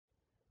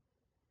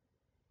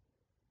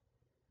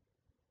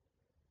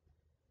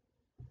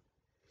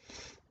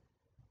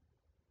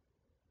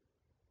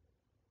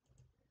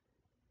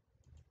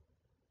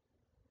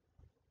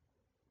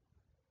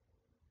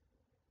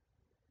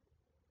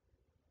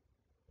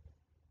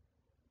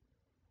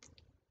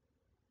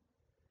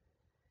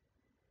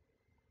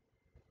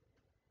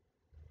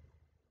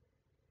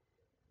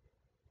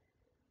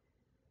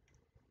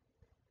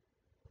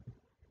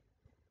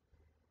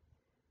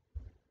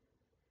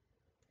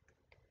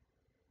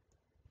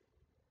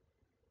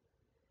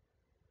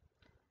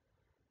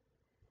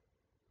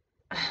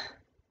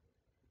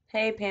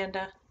Hey,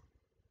 Panda.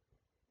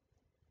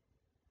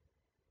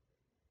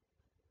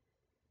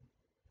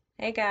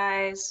 Hey,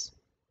 guys.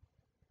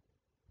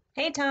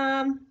 Hey,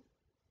 Tom.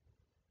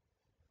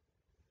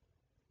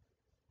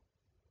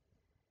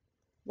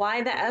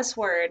 Why the S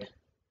word?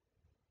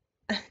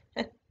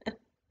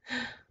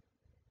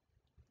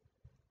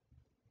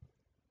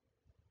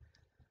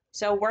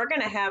 So we're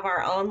gonna have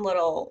our own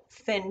little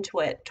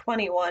FinTwit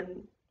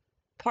 21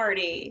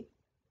 party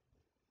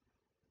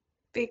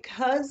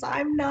because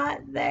I'm not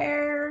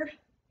there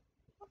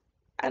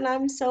and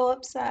I'm so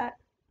upset.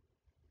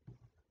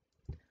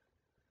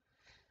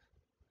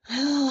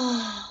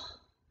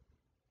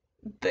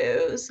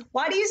 Booze.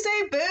 Why do you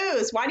say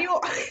booze? Why do you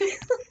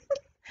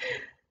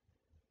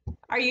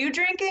Are you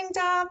drinking,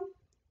 Tom?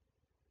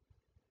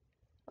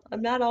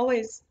 I'm not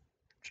always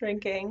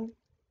drinking,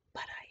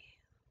 but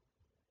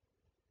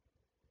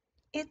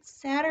it's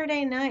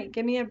Saturday night.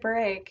 Give me a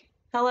break.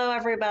 Hello,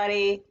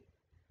 everybody.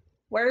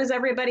 Where's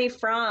everybody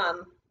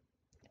from?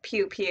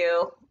 Pew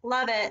pew.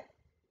 Love it.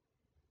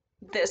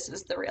 This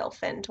is the real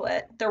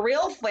FinTwit. The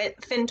real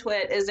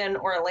FinTwit is in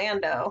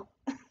Orlando.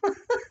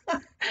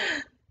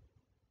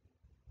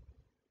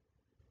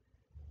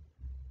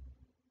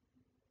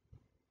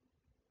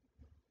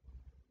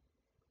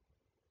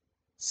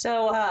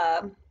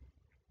 So,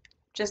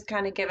 just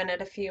kind of giving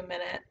it a few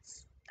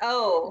minutes.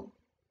 Oh,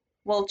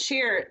 well,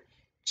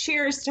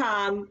 cheers,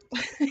 Tom,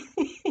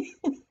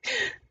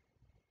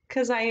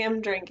 because I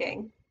am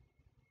drinking.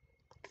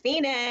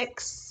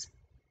 Phoenix,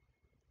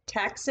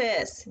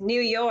 Texas,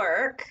 New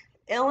York,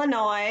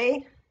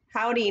 Illinois.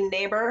 Howdy,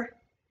 neighbor.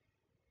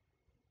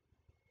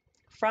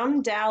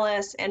 From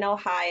Dallas in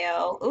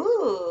Ohio.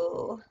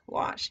 Ooh,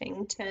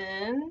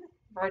 Washington,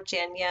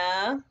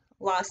 Virginia,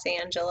 Los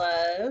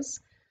Angeles,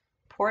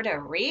 Puerto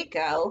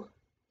Rico.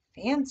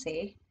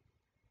 Fancy.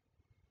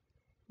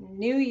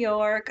 New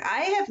York.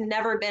 I have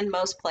never been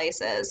most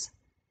places.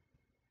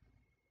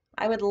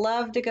 I would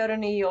love to go to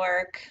New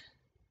York.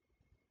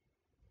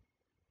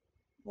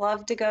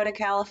 Love to go to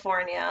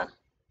California.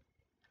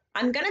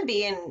 I'm gonna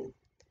be in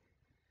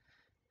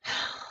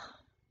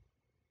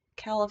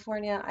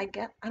California. I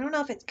don't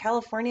know if it's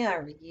California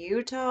or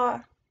Utah.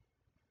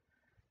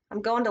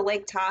 I'm going to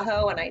Lake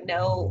Tahoe and I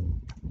know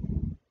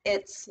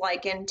it's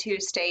like in two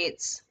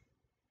states.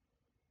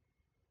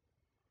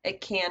 It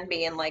can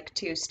be in like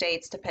two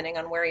states depending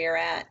on where you're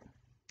at.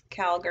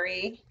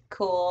 Calgary,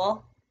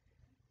 cool.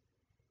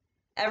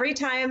 Every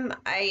time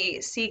I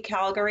see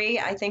Calgary,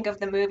 I think of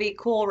the movie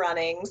Cool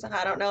Runnings.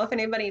 I don't know if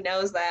anybody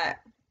knows that.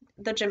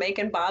 The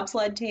Jamaican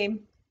bobsled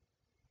team.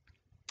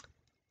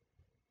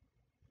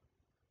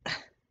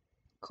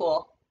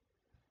 Cool.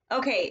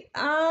 Okay,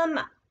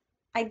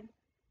 I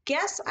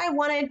guess I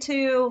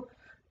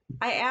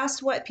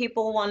asked what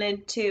people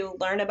wanted to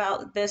learn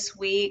about this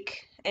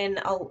week,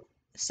 and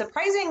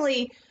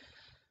surprisingly,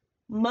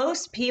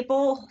 most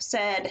people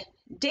said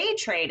day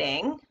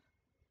trading,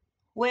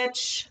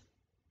 which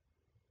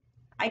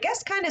I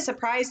guess kind of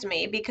surprised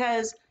me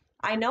because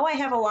I know I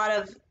have a lot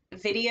of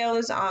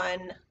videos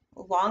on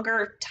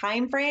longer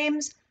time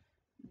frames,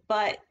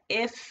 but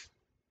if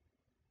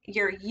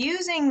you're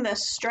using the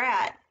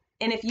strat,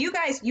 and if you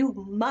guys, you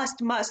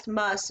must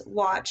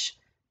watch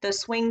the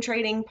swing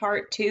trading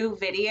part 2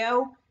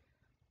 video,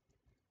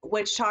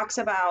 which talks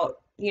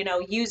about,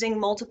 using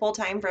multiple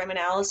time frame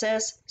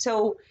analysis.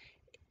 So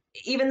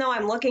even though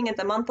I'm looking at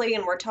the monthly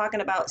and we're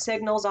talking about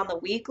signals on the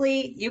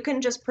weekly, you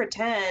can just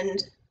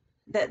pretend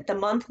that the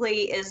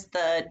monthly is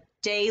the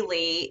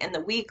daily and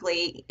the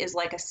weekly is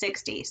like a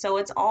 60. So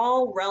it's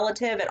all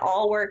relative, it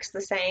all works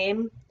the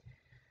same.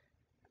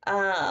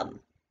 Um,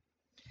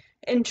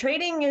 and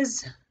trading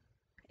is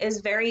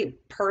very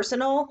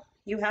personal.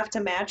 You have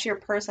to match your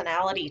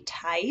personality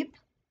type.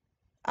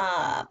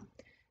 Uh,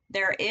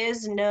 there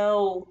is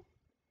no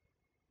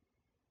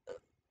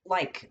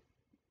like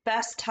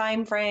best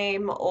time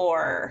frame,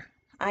 or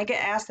I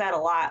get asked that a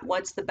lot.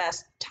 What's the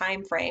best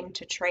time frame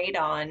to trade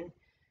on?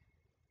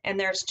 And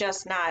there's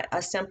just not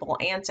a simple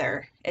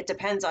answer. It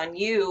depends on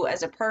you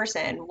as a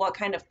person. What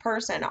kind of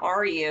person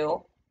are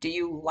you? Do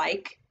you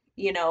like,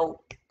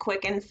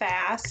 quick and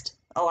fast?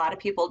 A lot of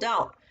people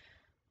don't.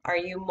 Are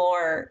you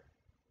more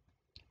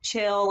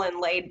chill and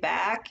laid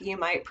back? You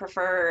might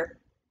prefer,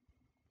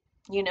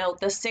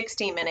 the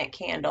 60-minute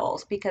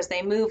candles because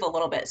they move a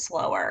little bit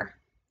slower.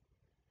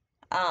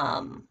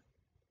 Um,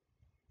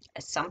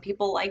 some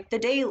people like the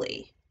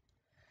daily.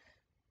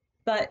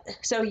 But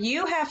so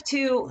you have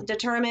to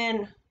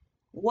determine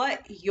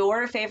what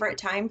your favorite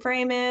time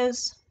frame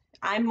is.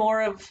 I'm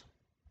more of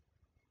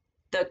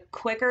the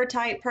quicker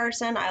type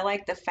person. I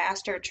like the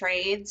faster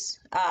trades.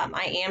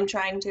 I am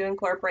trying to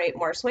incorporate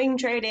more swing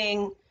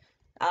trading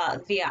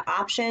via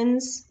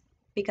options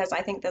because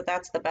I think that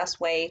that's the best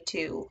way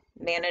to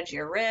manage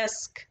your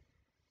risk.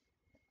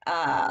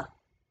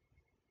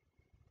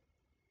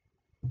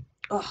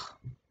 Oh,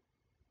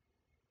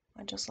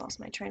 I just lost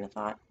my train of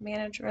thought.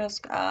 Manage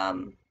risk.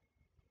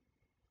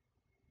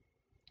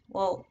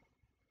 Well,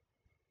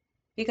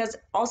 because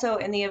also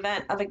in the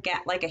event of a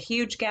gap, like a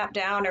huge gap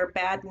down or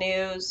bad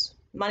news,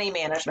 money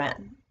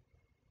management.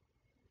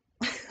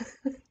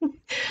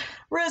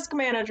 Risk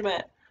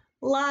management.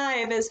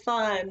 Live is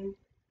fun.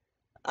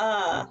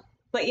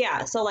 But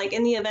yeah, so like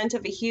in the event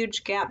of a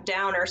huge gap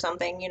down or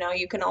something, you know,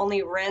 you can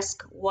only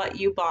risk what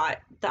you bought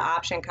the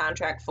option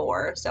contract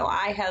for. So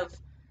I have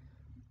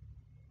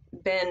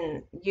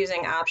been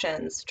using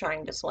options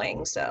trying to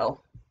swing.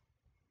 So,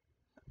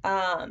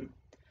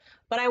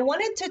 but I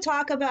wanted to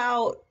talk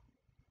about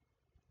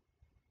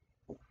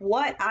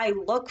what I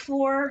look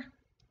for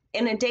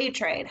in a day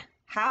trade,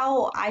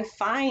 how I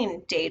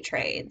find day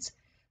trades,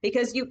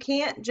 because you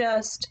can't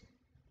just,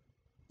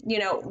 you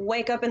know,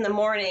 wake up in the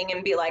morning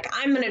and be like,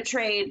 I'm going to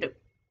trade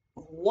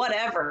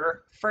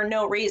whatever for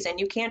no reason.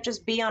 You can't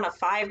just be on a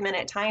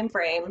 5-minute time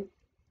frame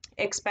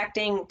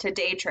expecting to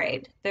day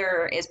trade.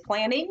 There is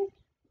planning.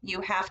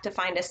 You have to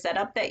find a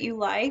setup that you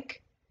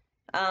like.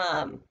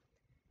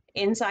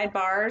 Inside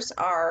bars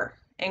are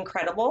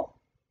incredible.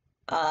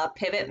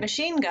 Pivot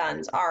machine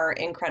guns are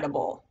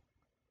incredible.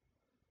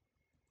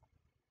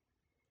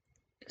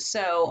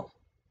 So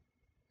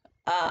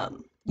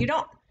you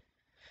don't,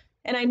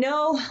 and I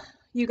know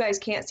you guys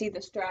can't see the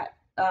Strat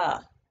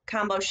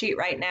combo sheet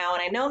right now,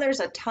 and I know there's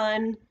a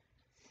ton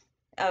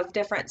of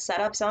different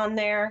setups on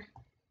there,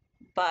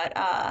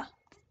 but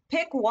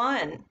pick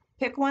one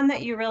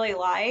that you really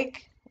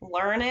like,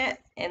 learn it,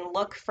 and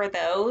look for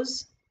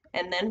those,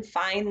 and then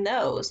find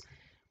those.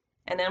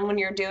 And then when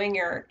you're doing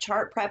your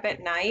chart prep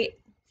at night,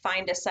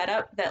 find a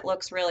setup that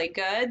looks really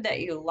good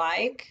that you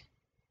like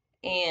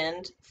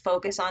and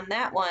focus on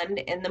that one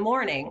in the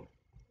morning.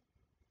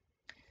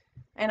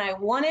 And I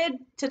wanted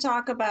to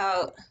talk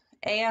about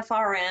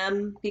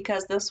AFRM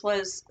because this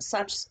was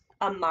such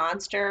a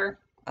monster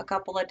a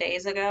couple of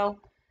days ago,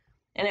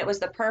 and it was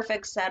the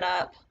perfect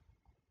setup.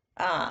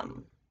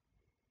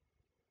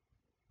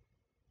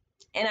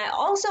 And I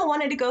also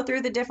wanted to go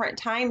through the different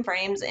time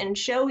frames and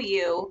show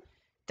you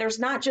there's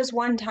not just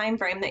one time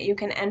frame that you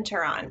can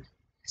enter on.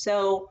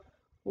 So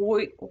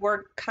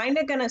we're kind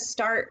of going to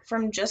start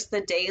from just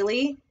the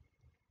daily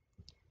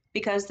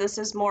because this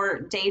is more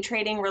day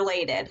trading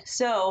related.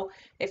 So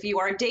if you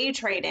are day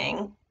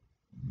trading,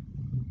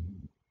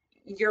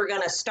 you're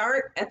going to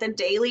start at the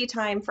daily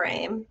time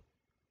frame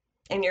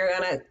and you're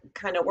going to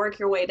kind of work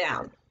your way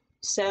down.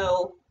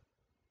 So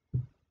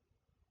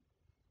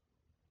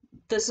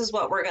this is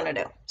what we're going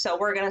to do. So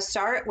we're going to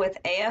start with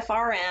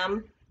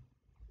AFRM.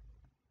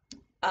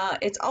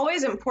 It's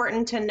always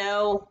important to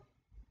know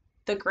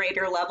the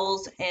greater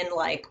levels and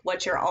like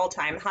what your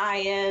all-time high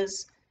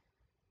is.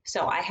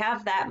 So I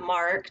have that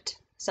marked.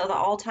 So the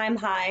all-time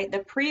high, the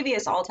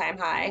previous all-time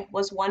high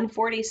was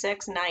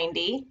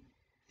 146.90.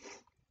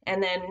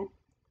 And then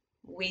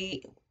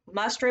we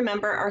must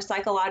remember our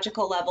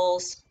psychological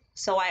levels.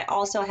 So I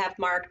also have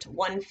marked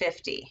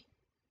 150.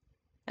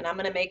 And I'm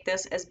going to make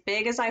this as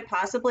big as I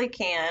possibly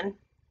can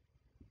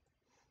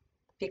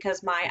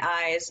because my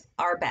eyes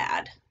are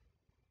bad.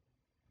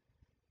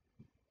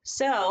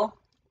 So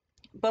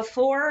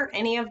before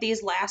any of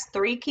these last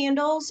 3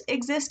 candles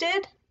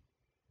existed,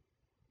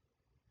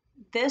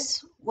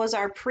 this was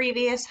our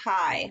previous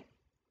high,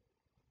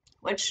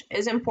 which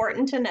is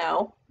important to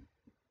know.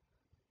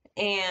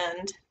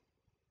 And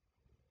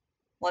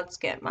let's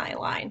get my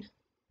line.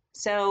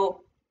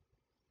 So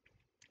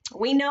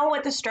we know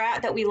what the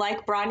strat that we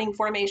like broadening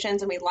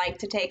formations and we like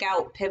to take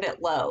out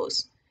pivot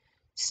lows.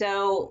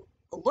 So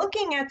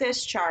looking at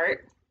this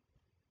chart,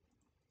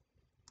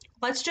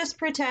 let's just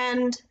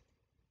pretend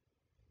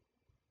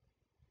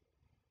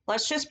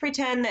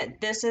that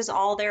this is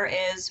all there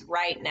is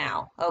right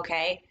now,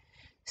 okay?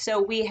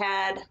 So we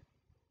had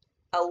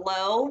a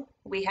low,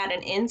 we had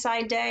an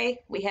inside day,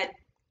 we had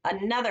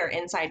another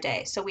inside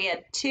day. So we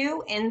had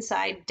 2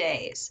 inside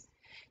days.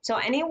 So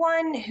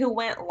anyone who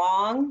went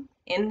long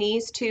in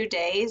these 2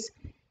 days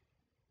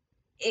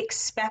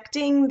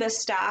expecting the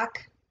stock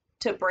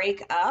to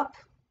break up,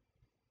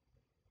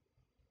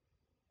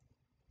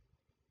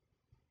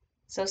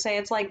 so say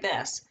it's like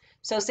this.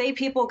 So say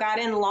people got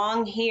in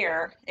long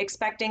here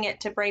expecting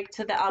it to break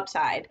to the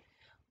upside.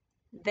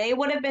 They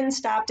would have been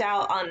stopped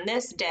out on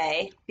this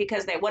day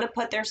because they would have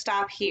put their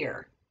stop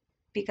here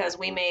because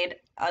we made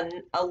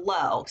a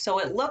low. So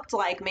it looked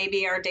like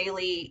maybe our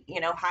daily, you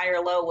know, higher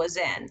low was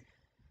in.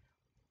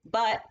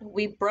 But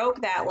we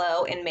broke that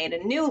low and made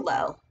a new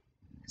low.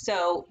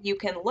 So you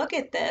can look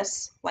at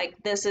this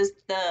like this is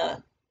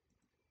the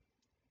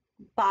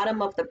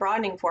bottom of the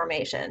broadening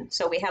formation.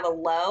 So we have a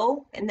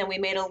low and then we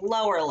made a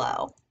lower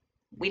low.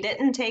 We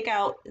didn't take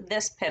out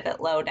this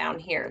pivot low down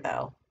here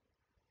though,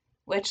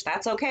 which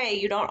that's okay.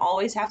 You don't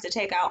always have to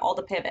take out all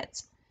the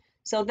pivots.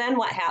 So then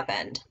what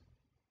happened?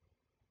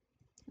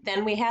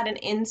 Then we had an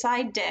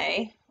inside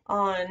day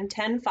on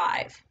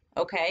 10.5,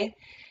 okay?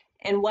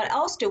 And what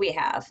else do we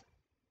have?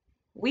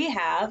 We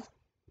have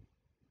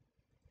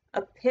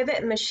a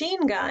pivot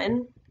machine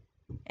gun.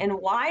 And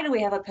why do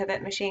we have a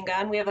pivot machine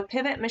gun? We have a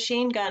pivot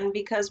machine gun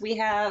because we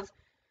have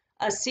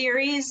a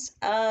series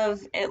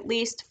of at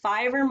least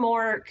 5 or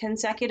more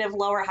consecutive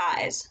lower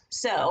highs.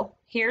 So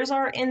here's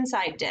our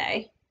inside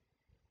day.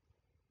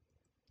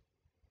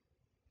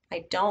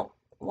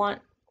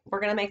 We're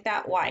gonna make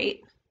that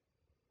white,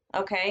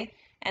 okay?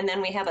 and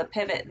then we have a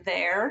pivot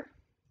there.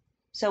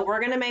 So we're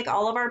going to make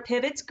all of our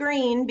pivots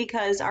green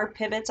because our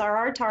pivots are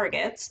our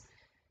targets.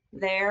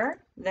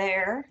 There,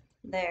 there,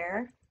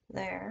 there,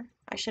 there.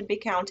 I should be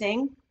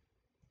counting.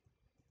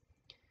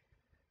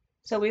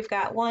 So we've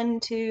got 1,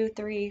 2,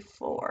 3,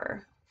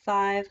 4,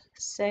 5,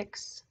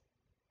 6,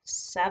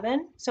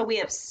 7. So we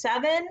have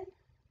 7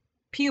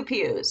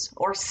 pew-pews,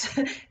 or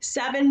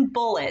 7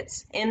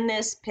 bullets in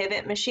this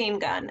pivot machine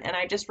gun. And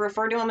I just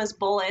refer to them as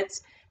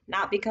bullets,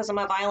 not because I'm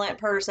a violent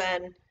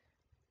person,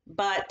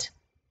 but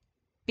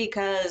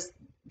because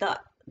the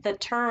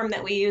term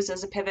that we use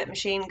is a pivot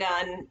machine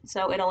gun,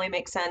 so it only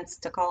makes sense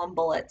to call them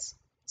bullets.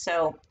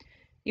 So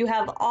you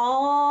have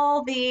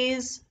all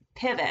these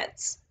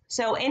pivots.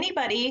 So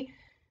anybody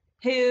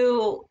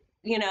who,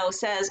 you know,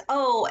 says,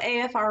 oh,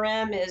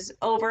 AFRM is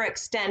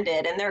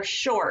overextended and they're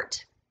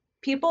short,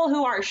 people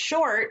who are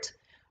short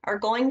are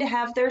going to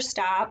have their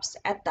stops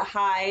at the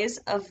highs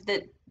of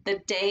the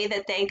day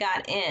that they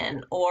got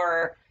in,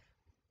 or,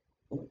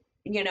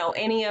 you know,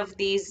 any of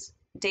these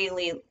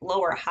daily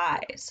lower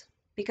highs,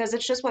 because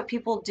it's just what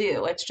people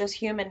do. It's just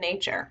human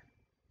nature.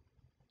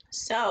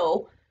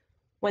 So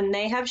when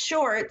they have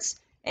shorts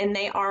and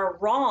they are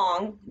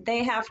wrong,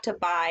 they have to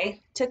buy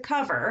to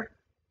cover,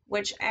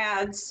 which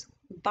adds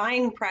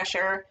buying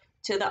pressure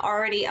to the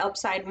already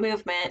upside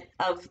movement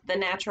of the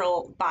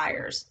natural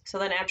buyers, so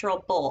the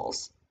natural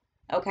bulls.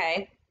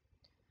 Okay,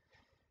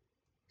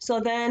 so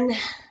then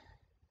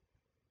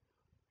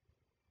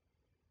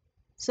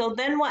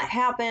what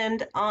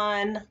happened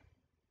on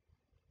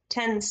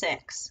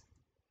 10-6?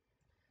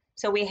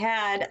 So we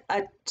had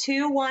a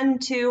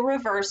 2-1-2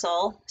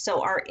 reversal.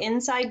 So our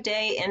inside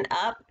day and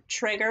up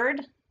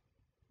triggered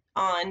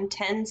on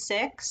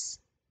 10-6.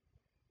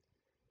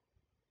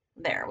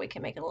 There, we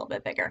can make it a little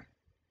bit bigger.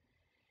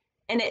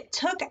 And it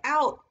took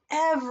out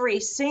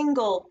every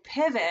single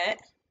pivot,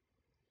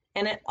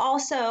 and it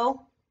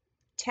also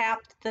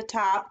tapped the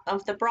top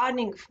of the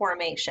broadening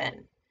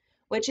formation,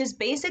 which is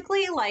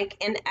basically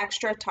like an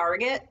extra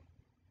target.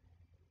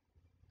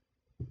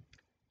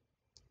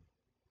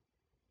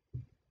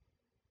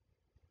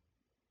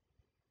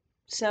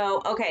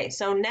 So, okay,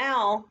 so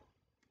now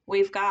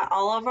we've got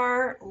all of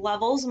our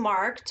levels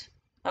marked,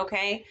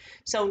 okay?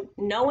 So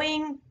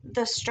knowing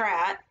the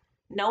strat,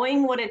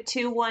 knowing what a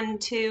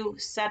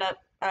 2-1-2 setup,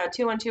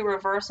 2-1-2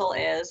 reversal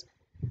is,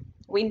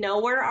 we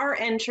know where our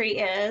entry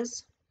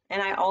is,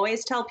 and I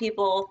always tell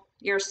people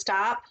your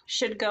stop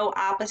should go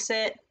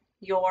opposite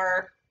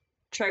your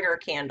trigger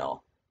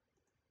candle.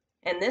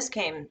 And this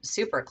came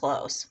super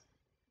close.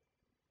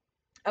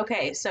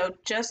 Okay, so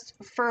just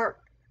for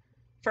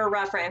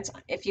reference,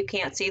 if you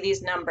can't see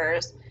these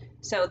numbers,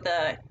 so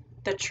the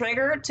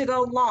trigger to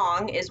go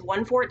long is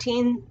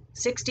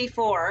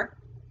 114.64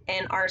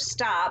 and our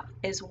stop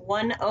is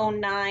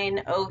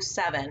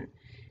 109.07.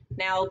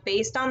 Now,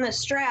 based on the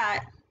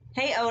strat,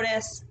 hey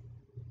Otis,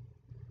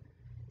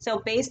 so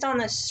based on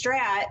the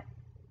strat,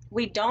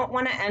 we don't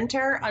want to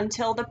enter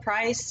until the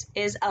price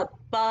is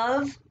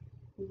above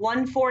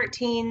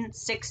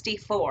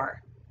 114.64.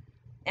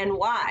 And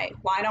why?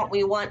 Why don't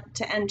we want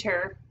to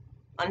enter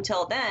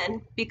until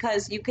then?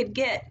 Because you could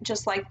get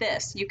just like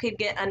this, you could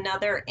get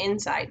another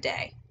inside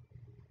day.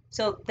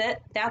 So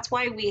that's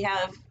why we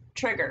have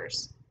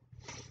triggers.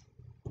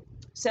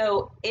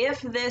 So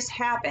if this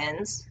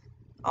happens,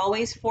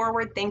 always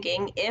forward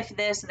thinking, if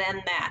this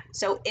then that.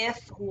 So if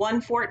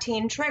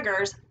 114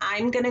 triggers,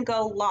 I'm going to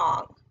go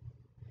long.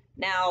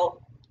 Now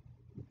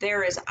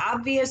there is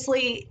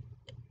obviously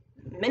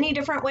many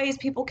different ways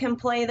people can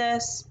play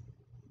this.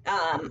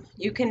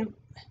 You can,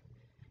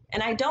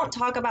 and I don't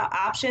talk about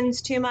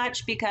options too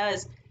much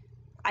because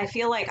I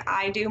feel like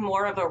I do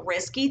more of a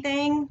risky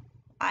thing.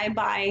 I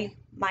buy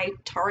my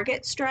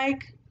target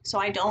strike, so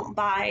I don't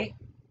buy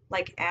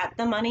like at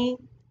the money.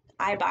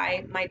 I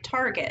buy my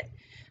target.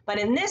 But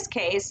in this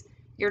case,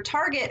 your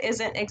target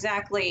isn't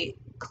exactly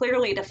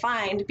clearly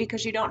defined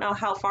because you don't know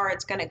how far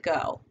it's going to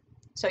go.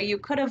 So you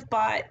could have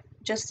bought,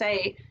 just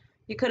say,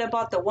 you could have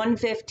bought the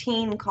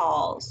 115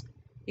 calls.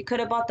 You could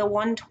have bought the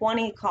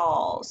 120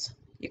 calls.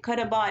 You could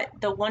have bought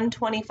the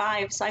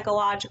 125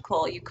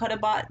 psychological. You could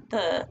have bought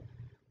the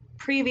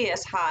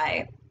previous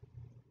high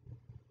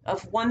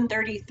of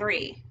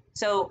 133.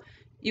 So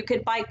you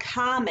could buy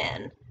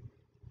common.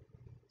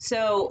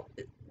 So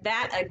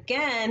that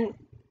again,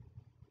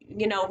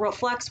 you know,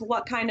 reflects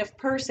what kind of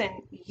person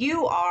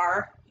you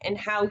are and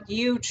how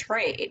you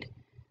trade.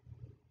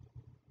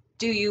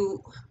 Do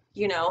you,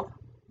 you know,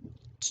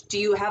 do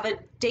you have a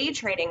day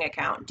trading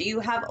account? Do you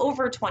have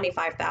over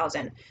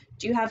 25,000?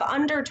 Do you have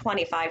under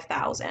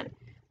 25,000?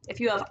 If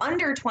you have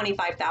under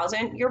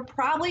 25,000, you're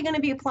probably going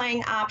to be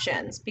playing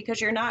options because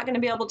you're not going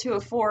to be able to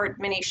afford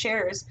many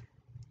shares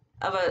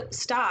of a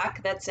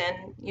stock that's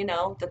in, you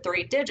know, the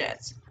 3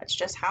 digits. That's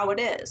just how it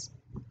is.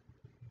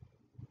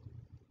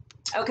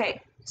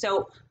 Okay,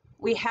 so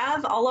we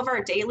have all of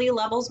our daily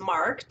levels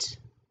marked.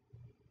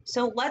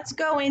 So let's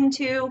go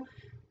into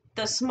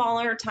the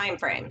smaller time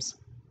frames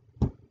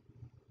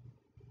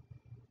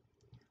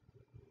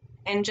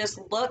and just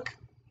look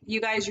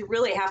you guys, you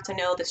really have to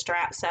know the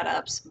strat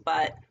setups,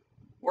 but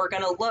we're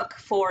going to look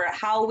for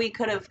how we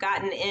could have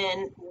gotten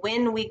in,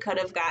 when we could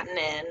have gotten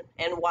in,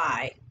 and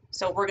why.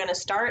 So we're going to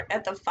start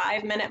at the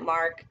 5-minute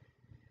mark.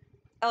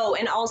 Oh,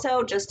 and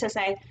also just to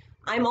say,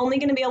 I'm only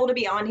going to be able to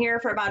be on here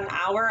for about an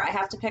hour. I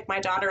have to pick my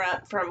daughter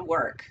up from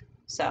work.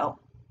 So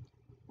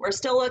we're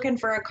still looking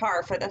for a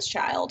car for this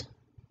child,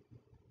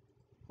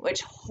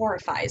 which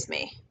horrifies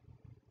me.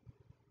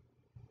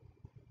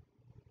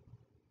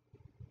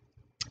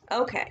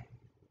 Okay,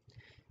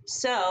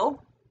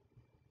 so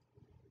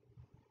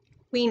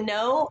we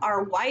know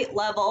our white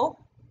level.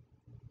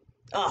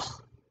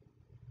 Ugh,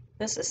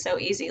 this is so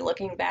easy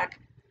looking back.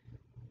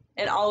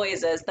 It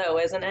always is though,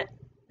 isn't it?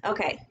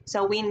 Okay,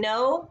 so we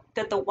know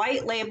that the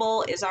white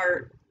label is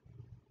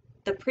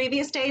the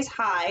previous day's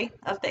high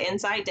of the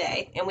inside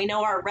day, and we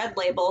know our red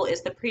label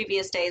is the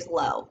previous day's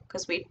low,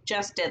 because we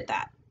just did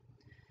that.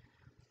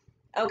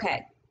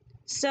 Okay,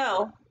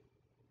 so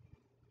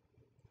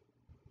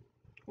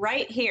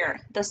right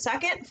here, the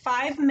second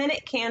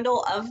 5-minute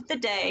candle of the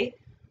day,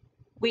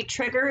 we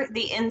trigger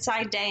the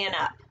inside day and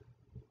up.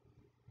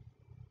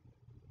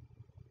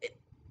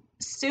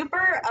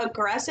 Super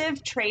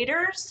aggressive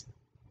traders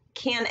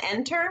can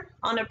enter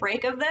on a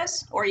break of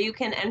this, or you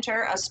can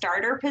enter a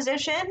starter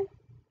position,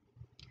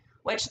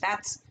 which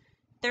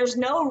there's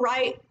no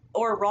right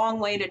or wrong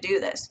way to do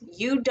this.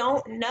 You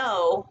don't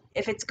know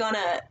if it's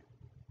gonna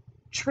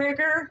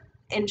trigger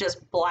and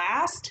just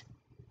blast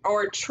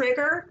or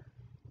trigger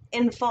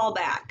and fall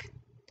back.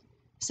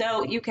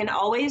 So you can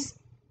always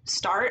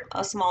start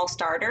a small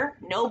starter.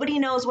 Nobody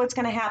knows what's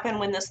gonna happen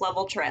when this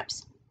level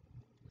trips.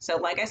 So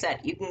like I said,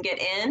 you can get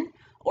in,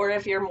 or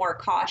if you're more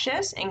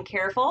cautious and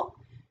careful,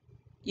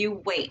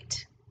 you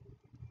wait.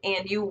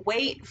 And you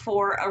wait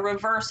for a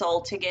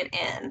reversal to get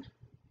in.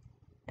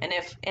 And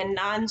if in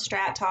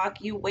non-strat talk,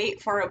 you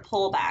wait for a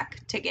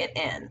pullback to get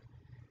in.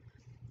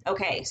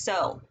 Okay,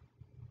 so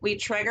we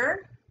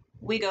trigger,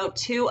 we go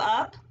 2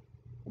 up,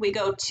 we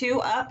go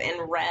 2 up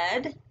in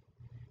red,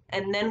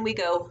 and then we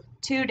go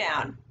 2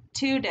 down,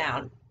 2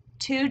 down,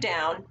 2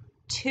 down,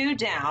 2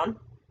 down.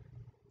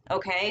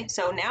 Okay,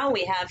 so now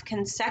we have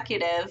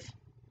consecutive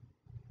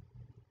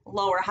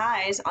lower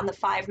highs on the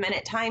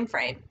 5-minute time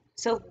frame.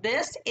 So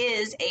this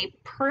is a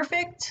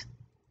perfect,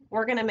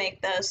 we're gonna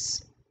make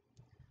this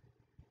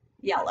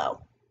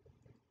yellow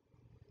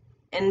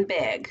and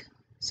big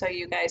so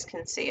you guys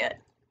can see it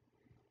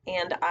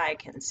and I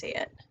can see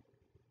it.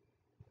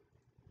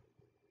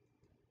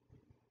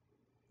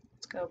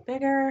 Let's go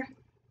bigger.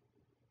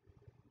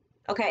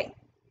 Okay.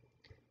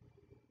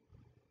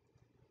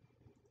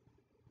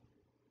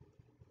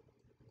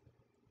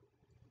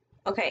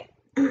 Okay.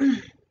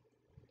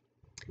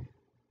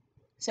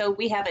 So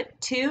we have a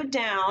 2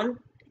 down,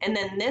 and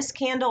then this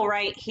candle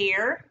right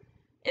here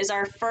is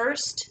our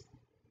first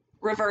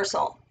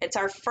reversal. It's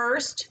our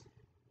first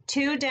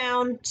 2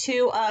 down,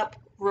 2 up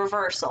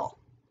reversal.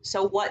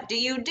 So what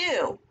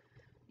do?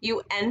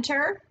 You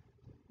enter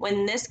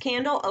when this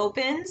candle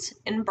opens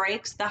and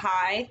breaks the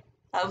high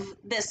of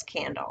this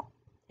candle.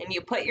 And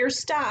you put your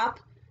stop,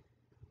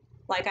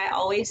 like I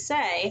always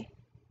say,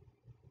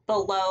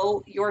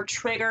 below your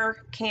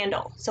trigger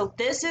candle. So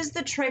this is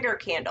the trigger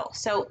candle.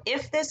 So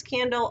if this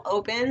candle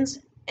opens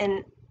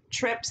and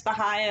trips the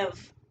high of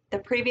the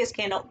previous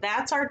candle,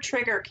 that's our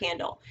trigger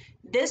candle.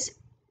 This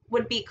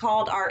would be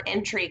called our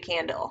entry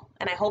candle.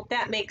 And I hope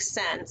that makes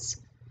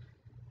sense.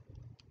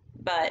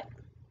 But,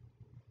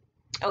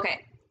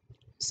 okay.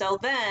 So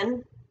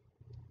then,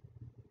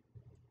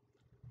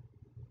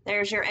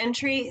 there's your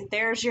entry,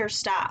 there's your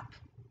stop.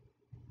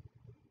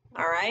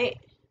 All right?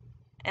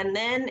 And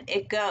then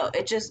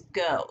it just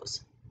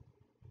goes.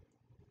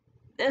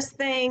 This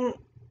thing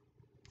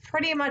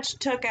pretty much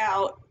took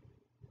out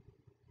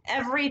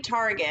every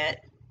target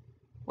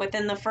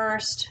within the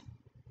first,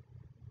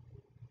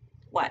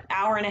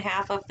 hour and a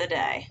half of the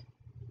day.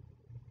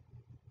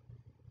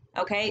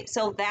 Okay,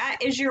 so that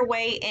is your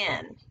way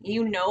in.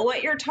 You know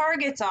what your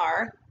targets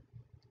are.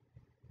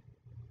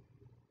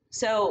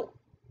 So,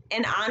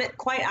 and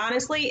quite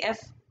honestly,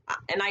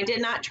 and I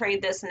did not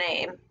trade this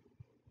name,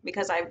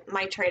 because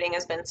my trading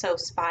has been so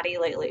spotty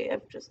lately.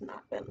 I've just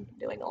not been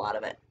doing a lot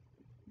of it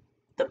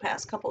the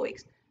past couple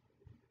weeks.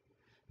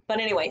 But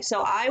anyway,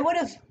 so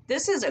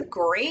this is a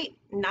great,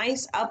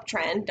 nice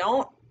uptrend.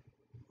 Don't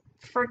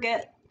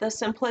forget the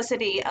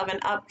simplicity of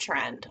an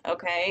uptrend,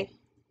 okay?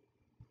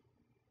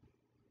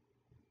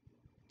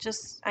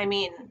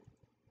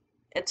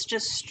 It's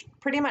just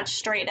pretty much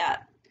straight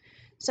up.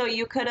 So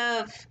you could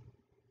have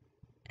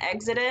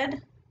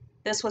exited.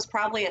 This was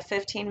probably a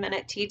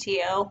 15-minute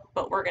TTO,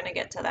 but we're going to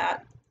get to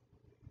that.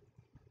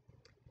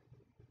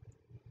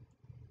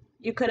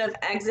 You could have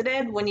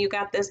exited when you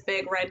got this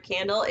big red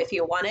candle if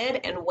you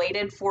wanted, and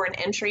waited for an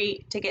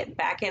entry to get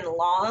back in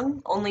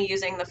long, only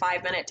using the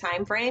 5-minute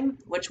time frame,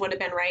 which would have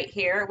been right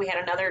here. We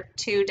had another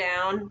 2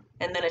 down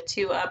and then a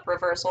 2 up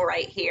reversal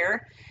right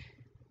here.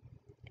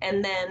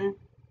 And then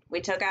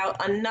we took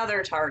out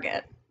another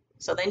target.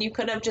 So then you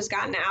could have just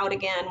gotten out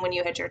again when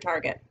you hit your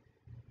target.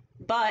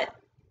 But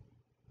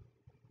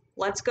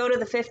let's go to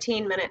the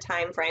 15-minute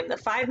time frame. The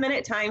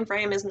 5-minute time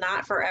frame is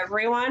not for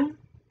everyone.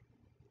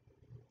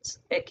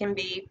 It can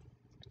be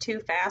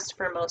too fast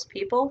for most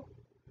people.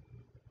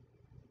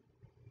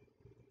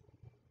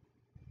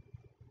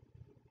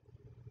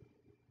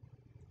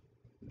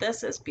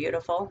 This is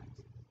beautiful.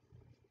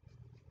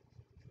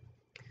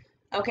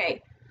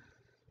 Okay.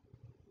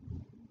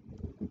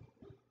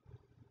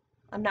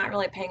 I'm not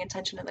really paying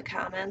attention to the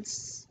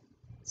comments.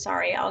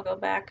 Sorry, I'll go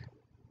back.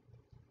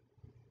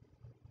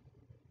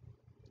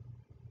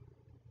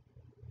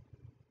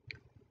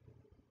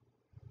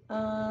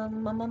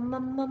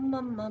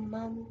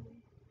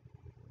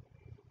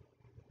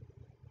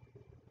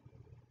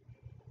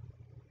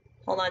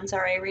 Hold on,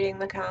 sorry, reading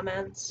the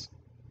comments.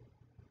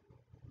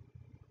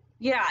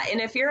 Yeah,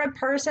 and if you're a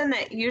person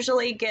that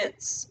usually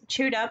gets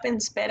chewed up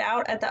and spit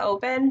out at the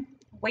open,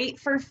 wait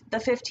for the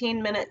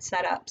 15-minute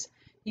setups.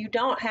 You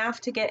don't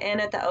have to get in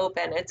at the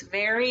open. It's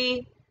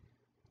very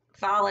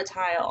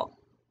volatile.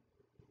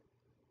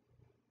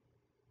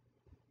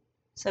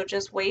 So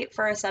just wait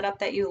for a setup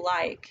that you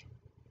like.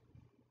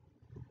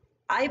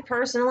 I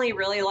personally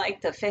really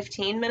like the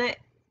 15-minute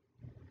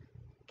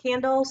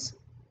candles.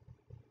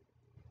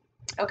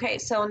 Okay,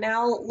 so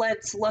now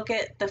let's look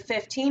at the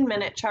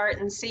 15-minute chart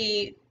and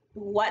see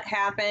what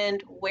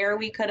happened, where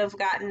we could have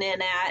gotten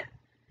in at,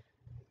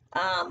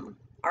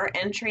 our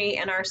entry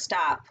and our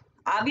stop.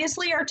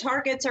 Obviously, our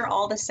targets are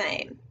all the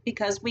same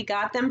because we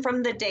got them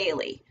from the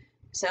daily.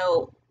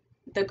 So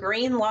the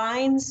green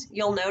lines,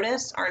 you'll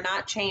notice, are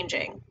not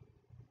changing.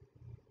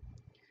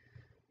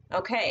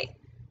 Okay,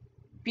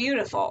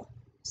 beautiful.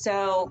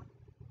 So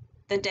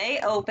the day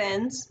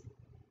opens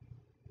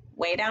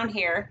way down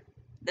here.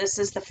 This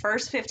is the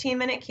first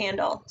 15-minute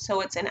candle. So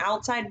it's an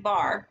outside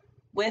bar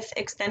with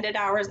extended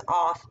hours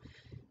off.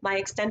 My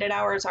extended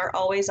hours are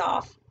always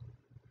off.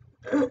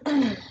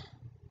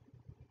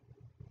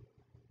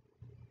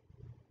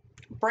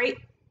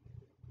 Break.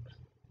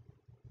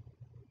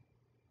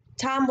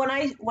 Tom, when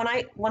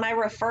I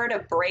refer to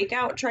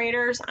breakout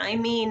traders, I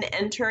mean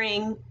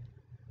entering.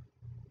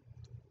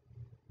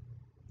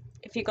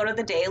 If you go to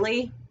the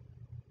daily,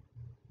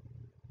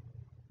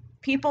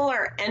 people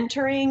are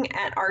entering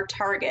at our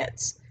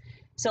targets.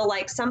 So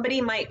like somebody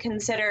might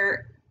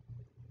consider,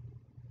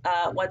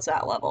 what's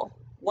that level?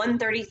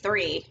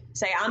 133.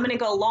 Say, I'm going to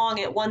go long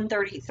at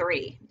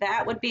 133.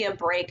 That would be a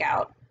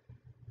breakout.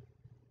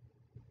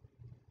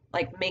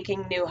 Like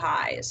making new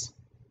highs.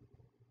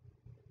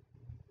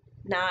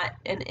 Not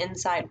an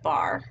inside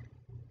bar.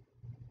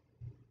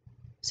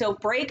 So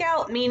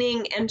breakout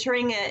meaning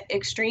entering at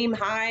extreme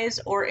highs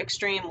or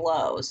extreme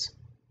lows.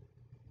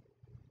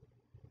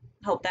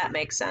 Hope that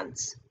makes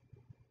sense.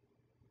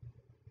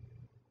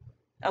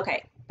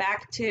 Okay,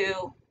 back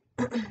to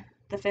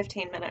the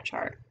 15-minute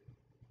chart.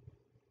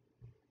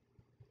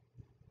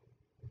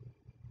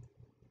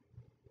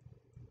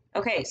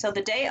 Okay, so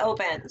the day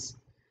opens.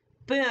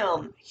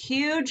 Boom,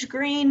 huge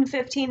green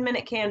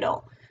 15-minute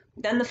candle.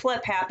 Then the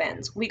flip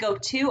happens. We go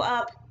 2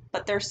 up,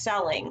 but they're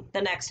selling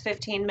the next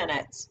 15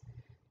 minutes.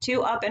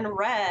 2 up in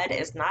red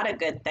is not a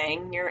good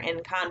thing. You're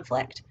in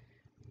conflict.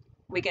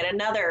 We get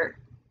another,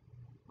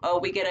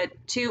 we get a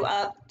 2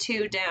 up,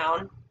 2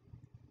 down.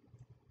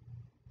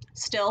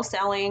 Still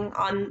selling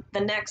on the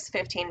next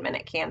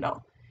 15-minute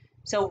candle.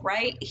 So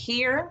right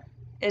here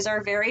is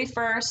our very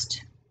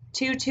first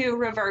 2-2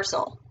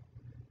 reversal.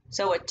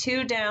 So a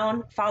 2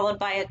 down followed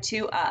by a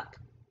 2 up.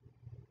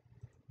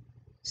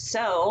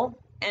 So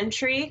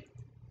entry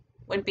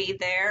would be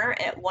there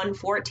at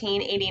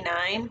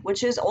 114.89,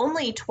 which is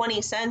only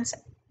 20 cents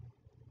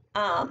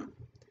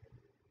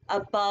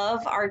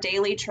above our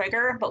daily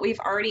trigger, but we've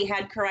already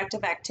had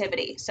corrective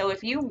activity. So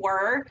if you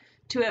were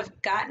to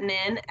have gotten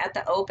in at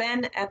the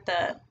open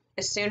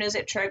as soon as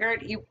it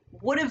triggered, you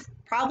would have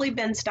probably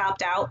been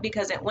stopped out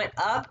because it went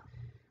up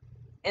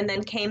and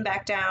then came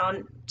back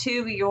down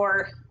to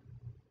your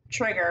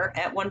trigger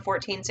at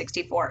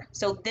 114.64.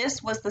 So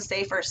this was the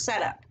safer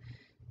setup.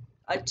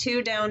 A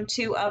 2 down,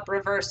 2 up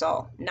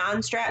reversal.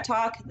 Non-strat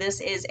talk, this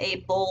is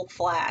a bull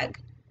flag.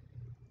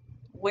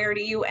 Where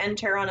do you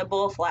enter on a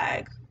bull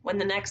flag? When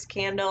the next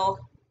candle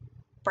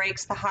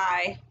breaks the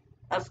high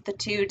of the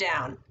 2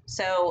 down.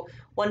 So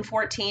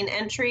 114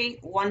 entry,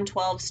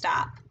 112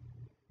 stop.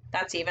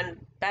 That's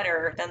even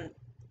better than,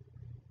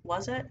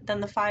 was it?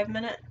 Than the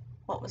 5-minute?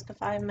 What was the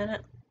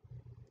 5-minute?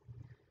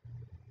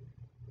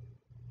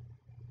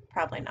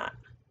 Probably not.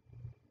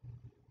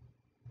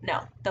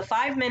 No, the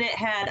 5-minute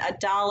had a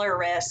 $1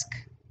 risk.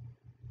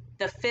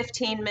 The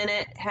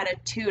 15-minute had a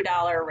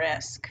 $2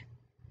 risk.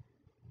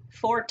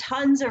 For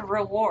tons of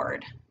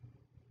reward.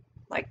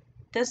 Like,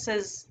 this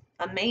is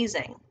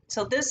amazing.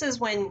 So this is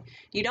when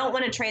you don't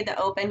want to trade the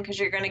open because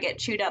you're going to get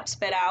chewed up,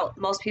 spit out.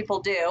 Most people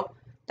do.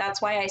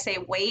 That's why I say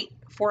wait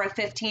for a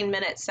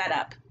 15-minute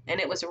setup. And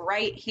it was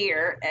right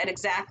here at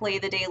exactly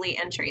the daily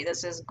entry.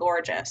 This is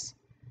gorgeous.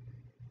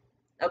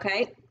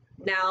 Okay,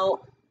 now,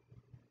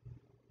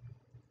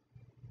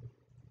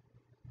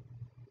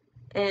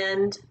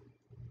 and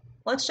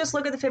let's just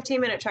look at the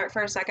 15-minute chart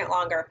for a second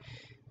longer.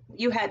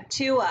 You had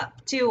 2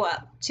 up, 2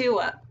 up, 2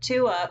 up,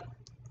 2 up,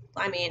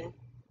 I mean,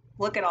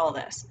 look at all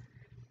this.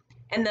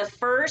 And the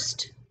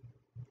first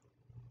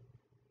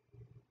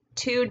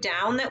two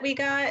down that we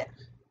got,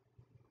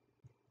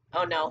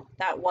 oh no,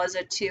 that was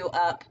a 2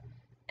 up,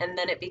 and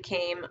then it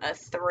became a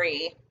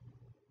 3.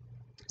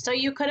 So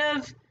you could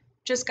have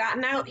just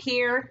gotten out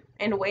here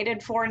and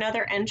waited for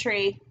another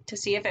entry to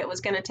see if it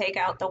was going to take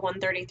out the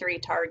 133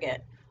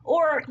 target.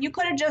 Or you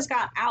could have just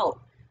got out.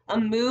 A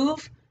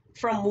move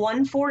from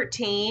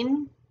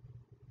 114.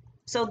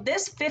 So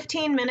this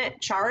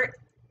 15-minute chart,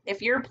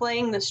 if you're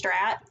playing the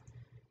strat,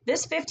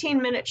 this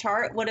 15-minute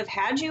chart would have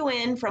had you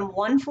in from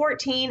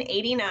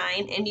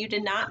 114.89, and you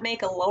did not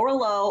make a lower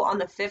low on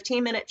the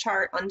 15-minute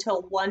chart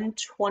until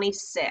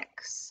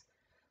 126.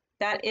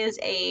 That is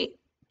a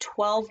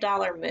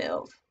 $12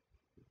 move.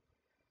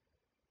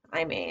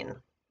 I mean,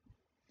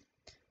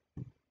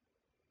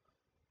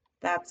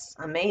 that's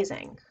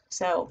amazing.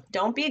 So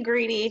don't be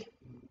greedy.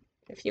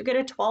 If you get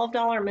a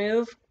 $12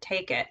 move,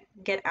 take it.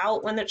 Get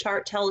out when the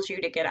chart tells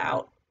you to get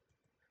out.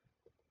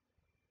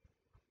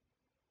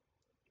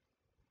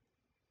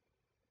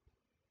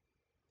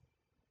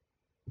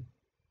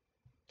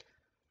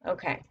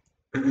 Okay,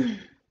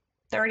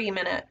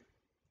 30-minute.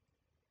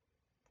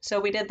 So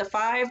we did the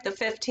 5, the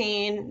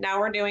 15, now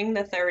we're doing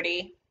the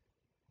 30.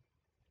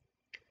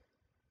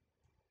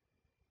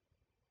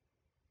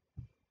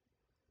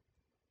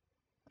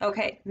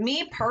 Okay,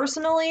 me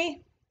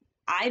personally,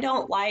 I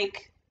don't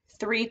like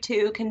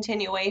 3-2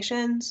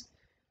 continuations.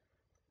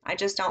 I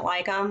just don't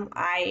like them.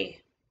 I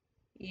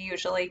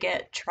usually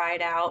get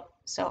tried out,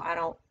 so I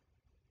don't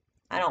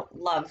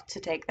love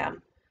to take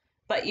them.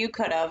 But you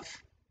could have,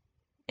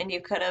 and you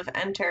could have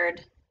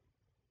entered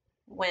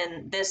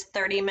when this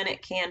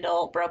 30-minute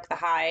candle broke the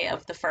high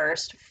of the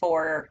first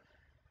for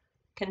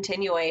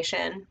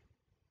continuation.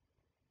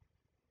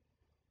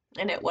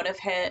 And it would have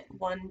hit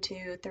 1,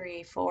 2,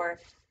 3, 4,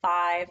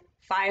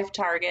 5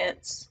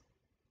 targets.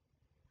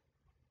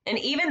 And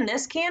even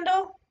this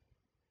candle,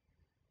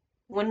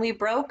 when we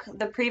broke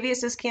the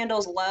previous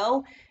candle's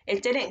low,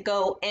 it didn't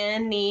go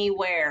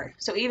anywhere.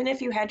 So even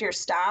if you had your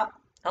stop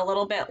a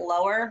little bit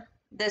lower,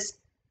 this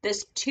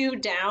 2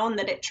 down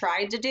that it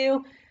tried to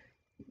do,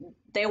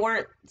 they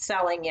weren't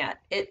selling yet.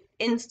 It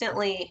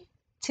instantly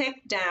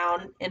ticked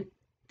down and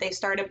they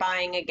started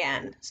buying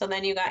again. So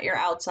then you got your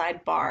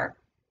outside bar.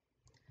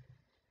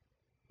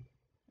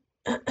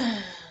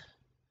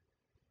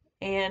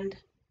 And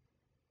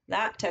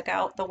that took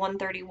out the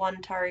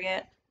 131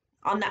 target.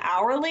 On the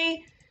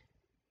hourly,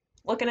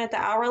 looking at the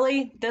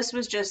hourly, this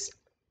was just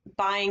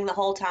buying the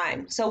whole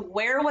time. So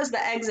where was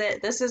the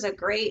exit? This is a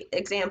great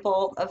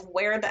example of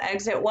where the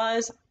exit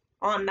was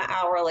on the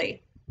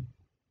hourly.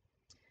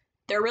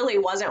 There really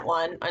wasn't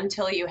one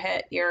until you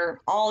hit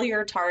all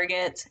your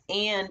targets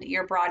and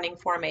your broadening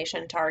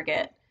formation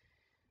target.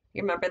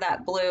 You remember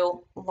that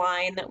blue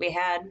line that we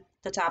had,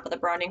 the top of the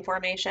broadening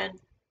formation?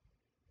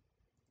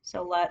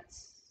 So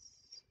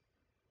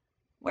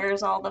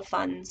where's all the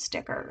fun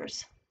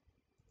stickers?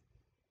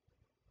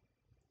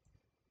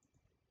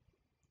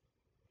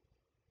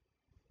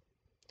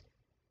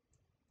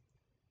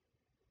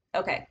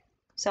 Okay,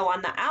 so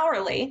on the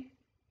hourly,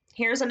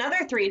 here's another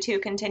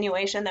 3-2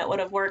 continuation that would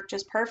have worked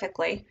just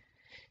perfectly.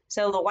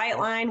 So the white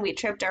line, we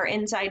tripped our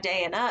inside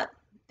day and up.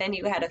 Then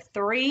you had a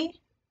 3,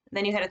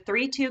 then you had a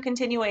 3-2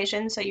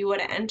 continuation, so you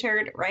would have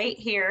entered right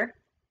here.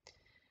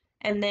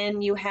 And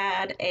then you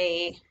had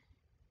a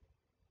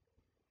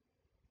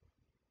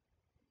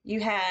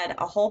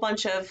whole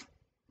bunch of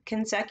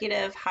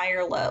consecutive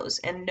higher lows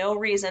and no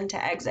reason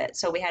to exit.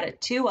 So we had a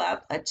 2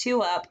 up, a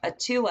 2 up, a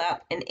 2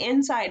 up, an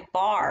inside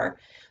bar.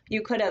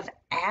 You could have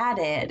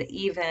added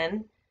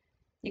even.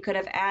 You could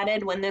have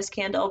added when this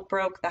candle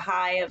broke the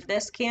high of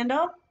this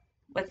candle,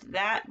 with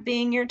that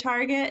being your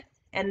target,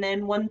 and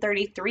then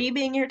 133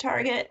 being your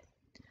target.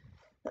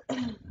 I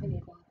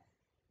need water.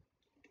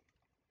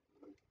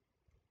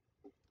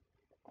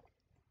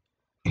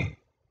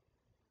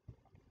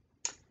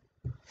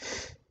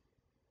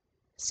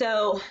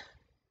 So,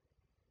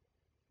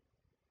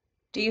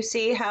 do you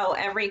see how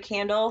every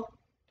candle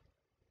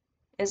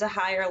is a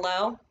higher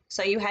low?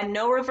 So you had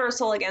no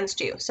reversal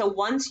against you. So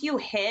once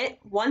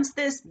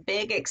this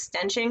big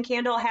extension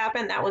candle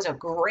happened, that was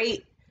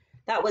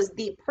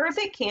the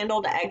perfect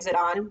candle to exit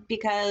on,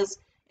 because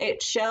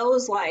it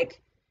shows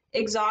like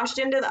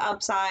exhaustion to the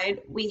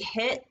upside. We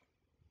hit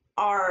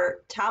our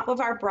top of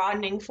our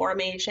broadening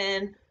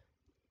formation.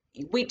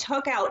 We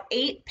took out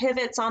 8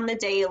 pivots on the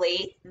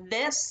daily.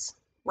 This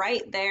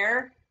right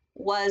there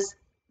was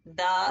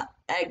the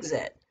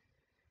exit.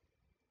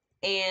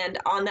 And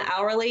on the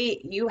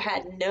hourly, you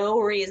had no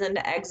reason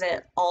to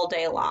exit all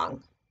day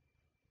long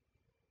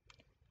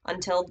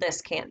until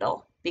this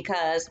candle,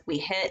 because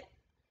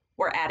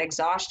we're at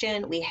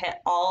exhaustion. We hit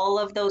all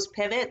of those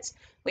pivots.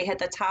 We hit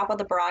the top of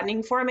the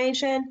broadening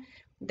formation.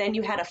 Then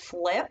you had a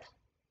flip.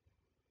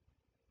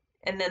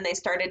 And then they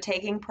started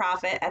taking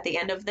profit at the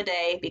end of the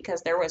day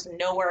because there was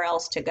nowhere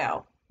else to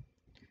go.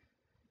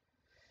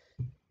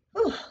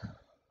 Whew,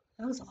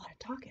 that was a lot of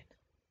talking.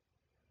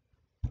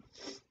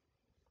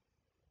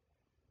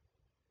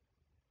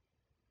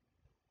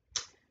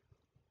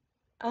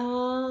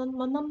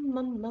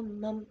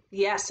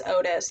 Yes,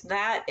 Otis,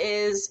 that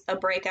is a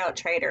breakout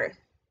trader.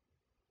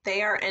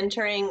 They are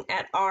entering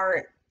at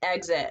our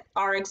exit,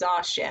 our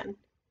exhaustion.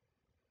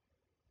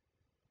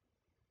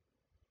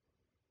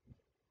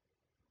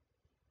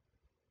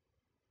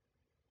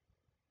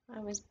 I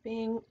was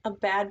being a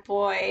bad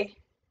boy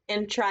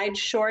and tried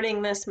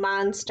shorting this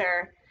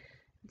monster.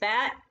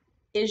 That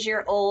is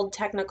your old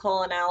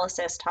technical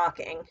analysis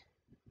talking.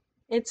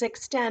 It's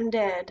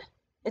extended.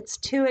 It's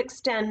too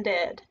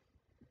extended.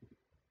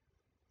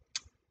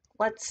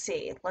 Let's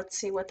see. Let's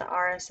see what the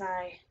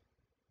RSI,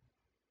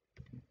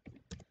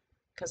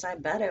 because I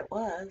bet it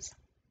was.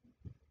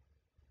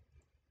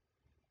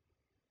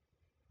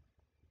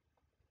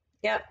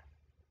 Yep.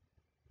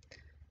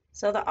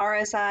 So the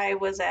RSI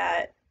was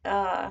at,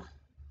 I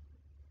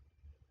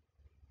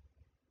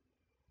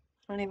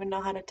don't even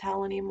know how to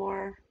tell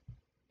anymore.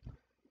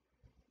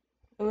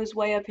 It was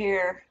way up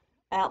here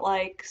at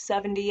like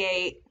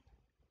 78,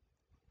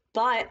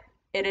 but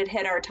it had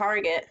hit our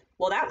target.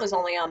 Well, that was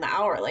only on the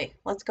hourly.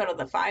 Let's go to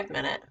the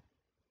 5-minute.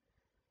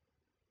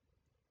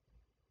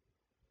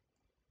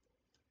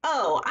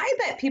 Oh, I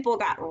bet people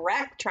got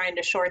wrecked trying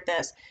to short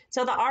this.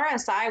 So the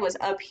RSI was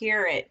up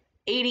here at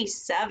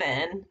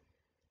 87,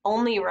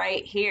 only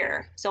right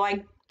here. So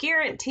I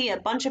guarantee a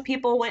bunch of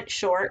people went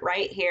short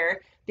right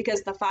here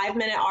because the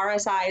 5-minute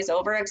RSI is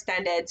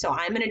overextended. So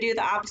I'm going to do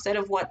the opposite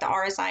of what the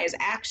RSI is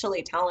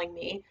actually telling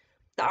me.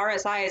 The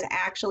RSI is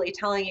actually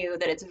telling you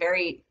that it's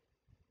very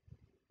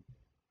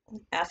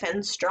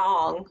effing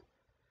strong,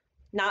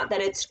 not that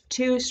it's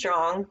too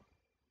strong.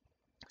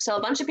 So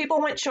a bunch of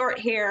people went short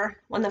here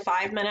when the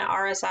 5-minute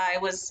RSI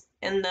was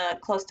in the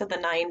close to the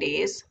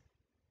 90s.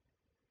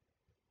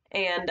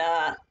 And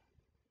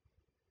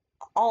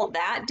all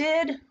that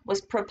did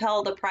was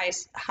propel the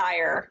price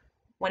higher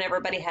when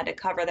everybody had to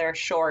cover their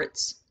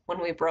shorts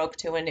when we broke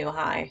to a new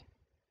high.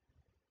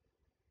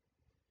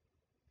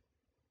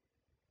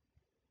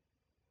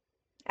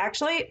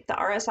 Actually, the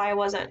RSI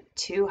wasn't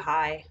too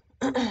high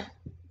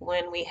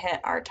when we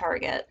hit our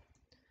target,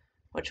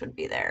 which would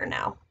be there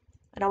now.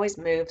 It always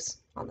moves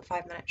on the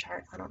 5-minute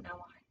chart. I don't know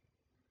why.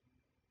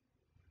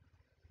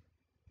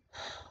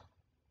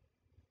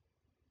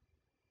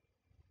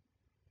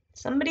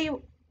 Somebody,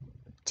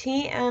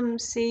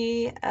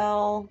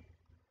 TMCL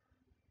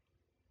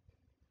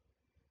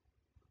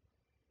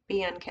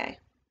BNK.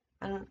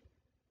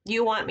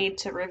 You want me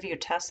to review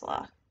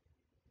Tesla?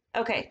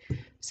 Okay,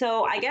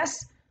 so I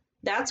guess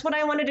that's what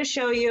I wanted to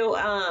show you.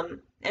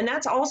 And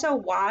that's also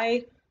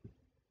why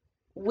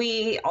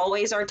we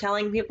always are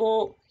telling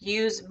people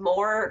use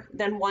more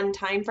than one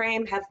time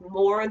frame, have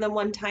more than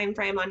one time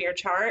frame on your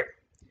chart.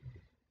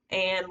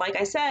 And like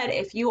I said,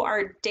 if you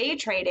are day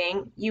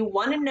trading, you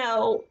want to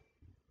know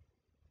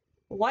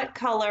what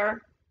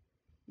color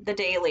the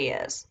daily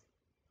is.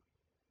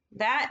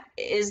 That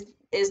is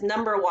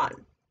number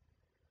one.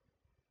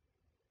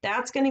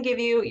 That's going to give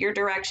you your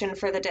direction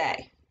for the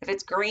day. If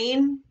it's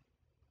green,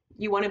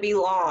 you want to be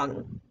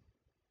long.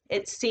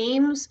 It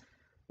seems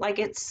like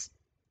it's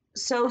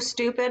so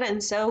stupid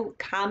and so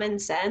common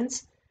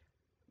sense,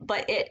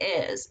 but it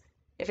is.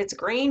 If it's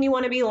green, you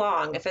want to be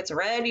long. If it's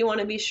red, you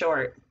want to be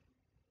short.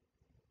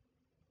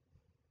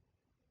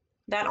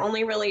 That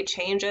only really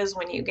changes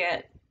when you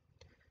get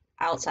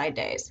outside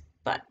days,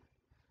 but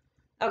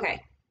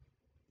okay.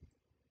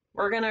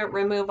 We're going to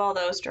remove all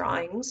those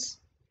drawings.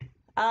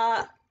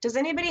 Does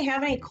anybody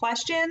have any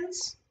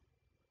questions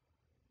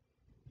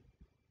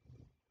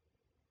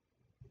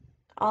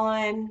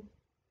on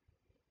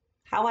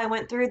how I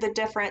went through the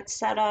different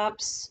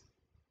setups,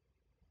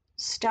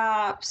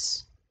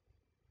 stops?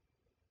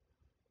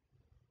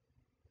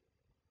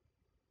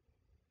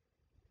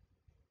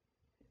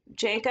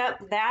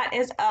 Jacob, that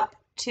is up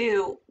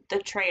to the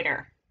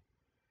trader.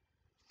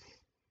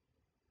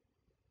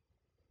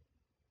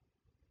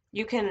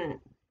 You can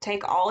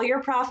take all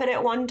your profit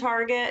at one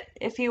target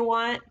if you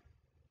want.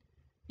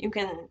 You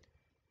can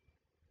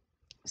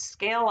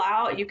scale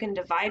out, you can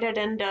divide it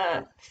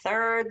into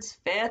thirds,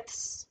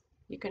 fifths,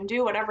 you can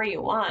do whatever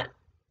you want.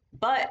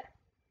 But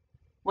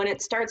when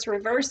it starts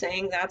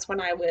reversing, that's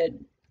when I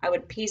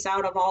would piece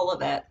out of all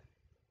of it.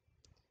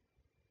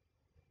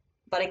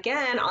 But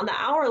again, on the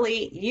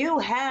hourly, you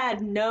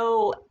had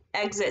no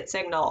exit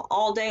signal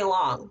all day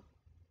long.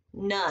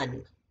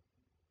 None.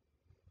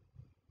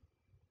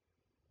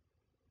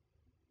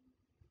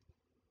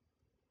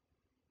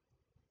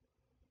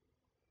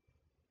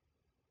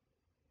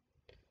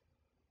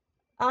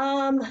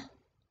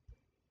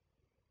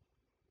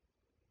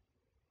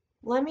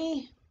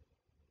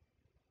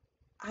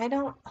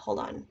 Hold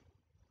on.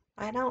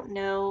 I don't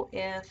know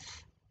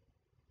if,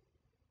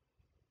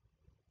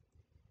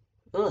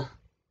 ugh.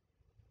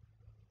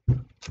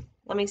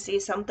 Let me see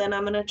something.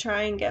 I'm gonna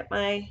try and get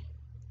my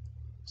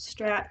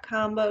strat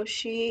combo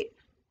sheet.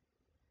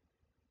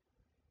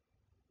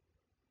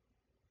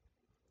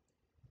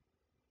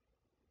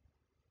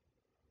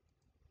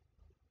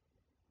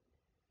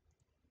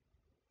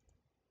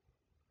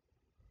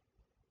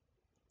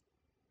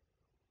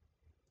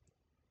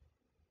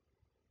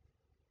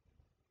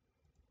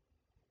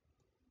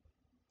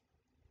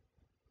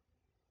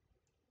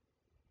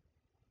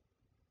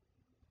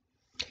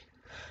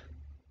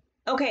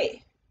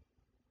 Okay,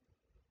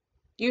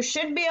 you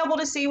should be able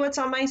to see what's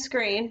on my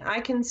screen. I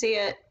can see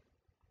it,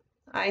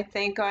 I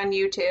think, on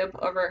YouTube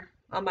over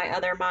on my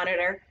other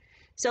monitor.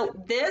 So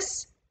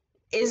this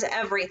is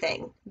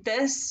everything.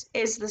 This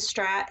is the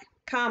Strat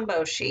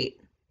combo sheet.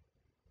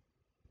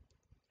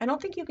 I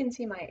don't think you can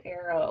see my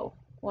arrow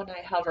when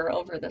I hover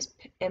over this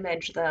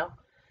image though.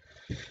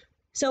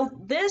 So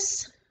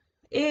this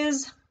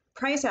is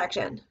price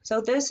action.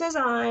 So this is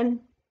on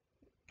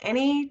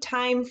any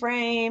time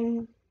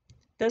frame.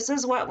 This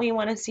is what we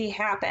want to see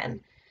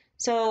happen.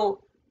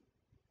 So,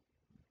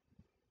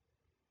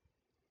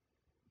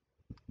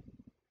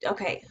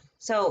 okay,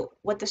 so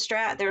with the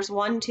Strat, there's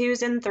 1s,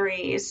 2s, and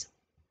 3s.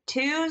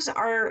 2s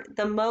are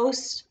the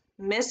most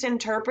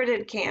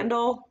misinterpreted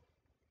candle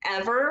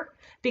ever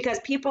because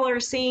people are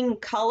seeing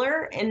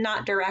color and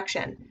not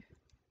direction.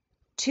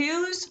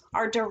 2s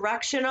are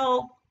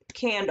directional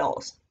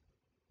candles,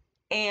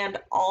 and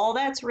all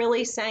that's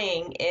really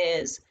saying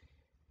is,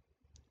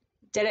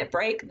 did it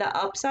break the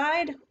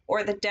upside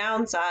or the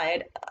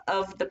downside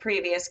of the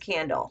previous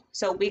candle?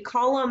 So we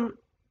call them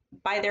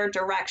by their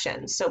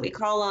direction. So we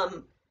call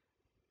them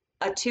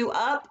a 2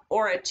 up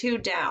or a 2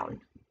 down.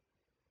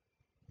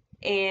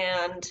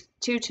 And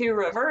 2-2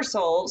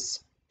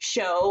 reversals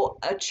show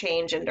a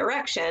change in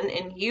direction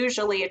and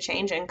usually a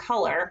change in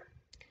color.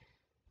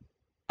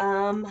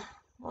 So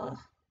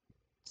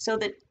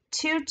the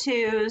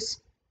 2-2s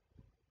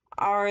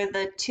are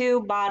the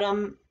 2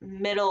 bottom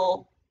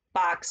middle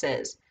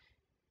boxes.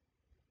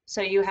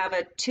 So you have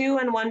a 2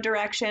 in one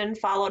direction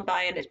followed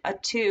by a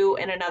 2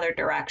 in another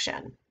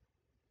direction.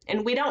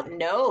 And we don't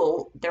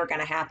know they're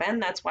going to happen.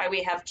 That's why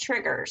we have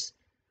triggers.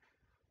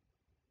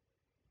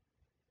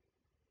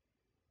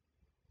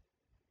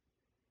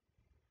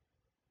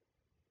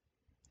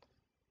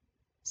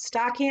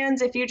 Stock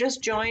hands, if you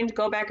just joined,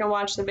 go back and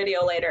watch the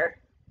video later,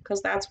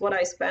 because that's what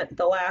I spent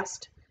the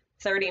last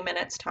 30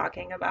 minutes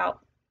talking about.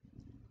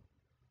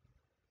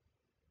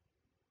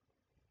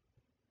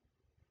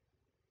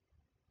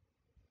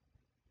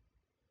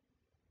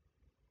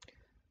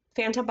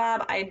 Phantom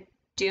Bob, I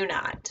do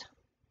not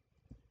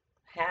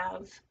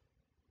have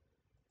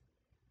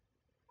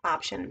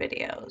option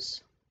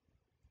videos.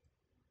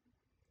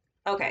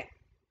 Okay.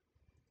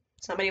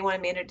 Somebody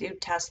wanted me to do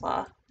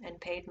Tesla and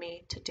paid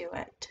me to do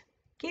it.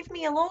 Gave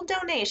me a little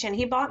donation.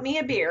 He bought me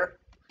a beer,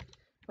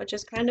 which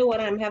is kind of what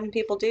I'm having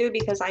people do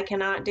because I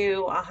cannot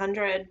do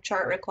 100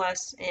 chart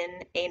requests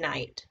in a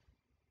night.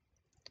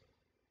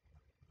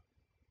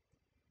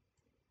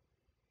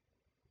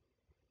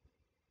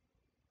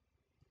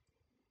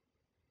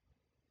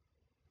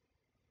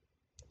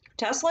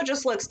 Tesla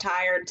just looks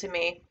tired to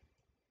me.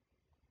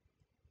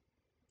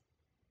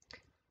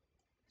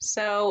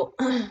 So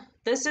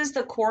this is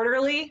the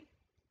quarterly.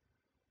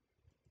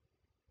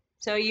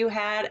 So you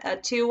had a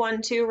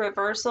 2-1-2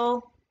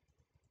 reversal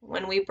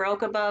when we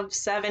broke above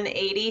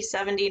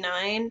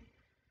 780.79,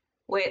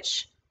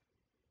 which,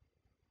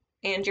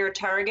 and your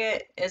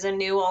target is a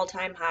new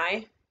all-time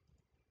high.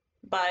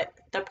 But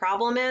the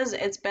problem is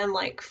it's been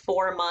like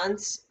 4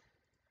 months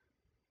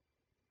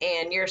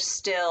and you're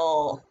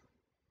still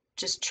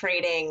just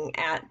trading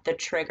at the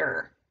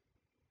trigger.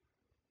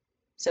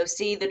 So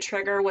see, the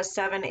trigger was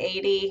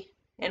 780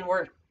 and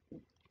we're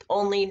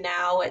only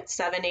now at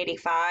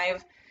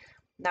 785.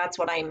 That's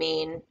what I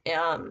mean.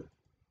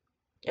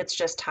 It's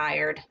just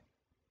tired.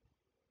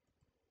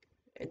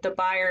 The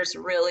buyers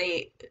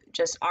really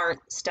just aren't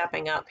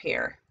stepping up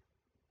here.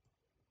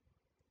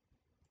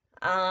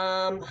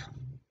 The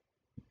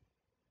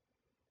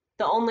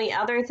only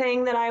other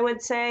thing that I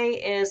would say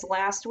is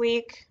last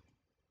week,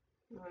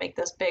 make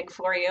this big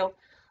for you.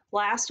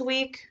 Last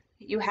week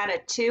you had a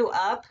 2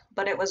 up,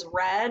 but it was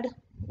red,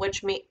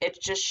 which means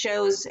it just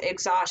shows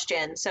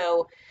exhaustion.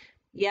 So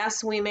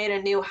yes, we made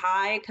a new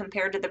high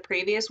compared to the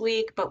previous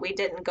week, but we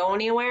didn't go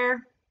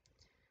anywhere.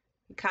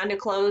 We kind of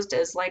closed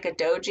as like a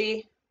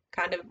doji,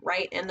 kind of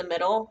right in the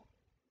middle.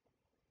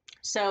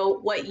 So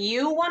what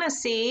you want to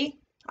see,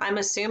 I'm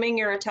assuming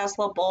you're a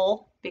Tesla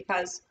bull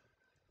because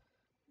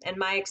in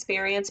my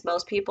experience,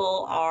 most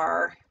people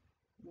are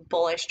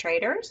bullish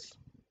traders,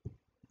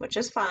 which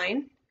is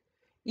fine.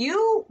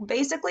 You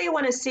basically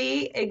want to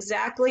see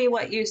exactly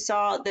what you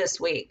saw this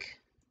week.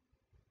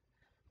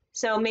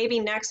 So maybe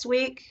next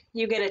week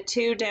you get a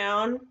 2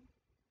 down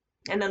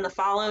and then the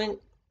following,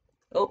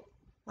 oh,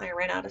 I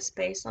ran out of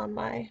space on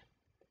my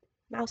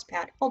mouse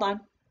pad. Hold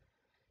on.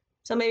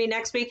 So maybe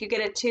next week you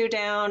get a 2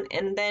 down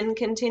and then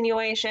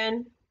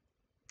continuation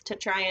to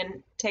try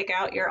and take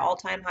out your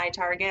all-time high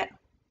target.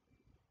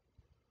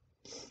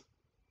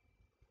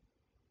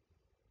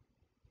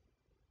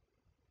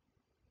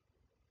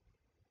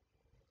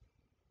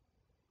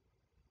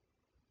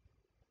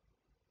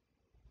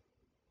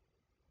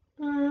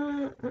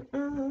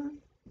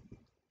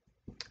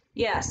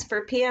 Yes,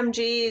 for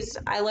PMGs,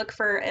 I look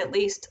for at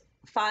least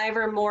 5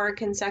 or more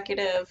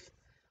consecutive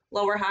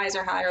lower highs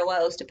or higher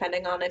lows,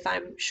 depending on if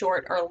I'm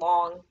short or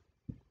long.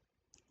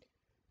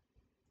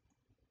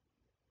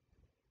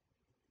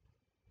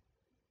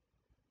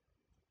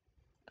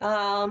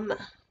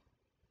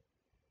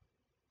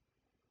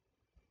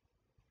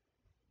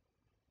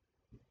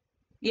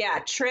 Yeah,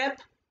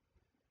 Trip,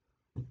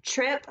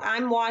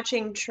 I'm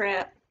watching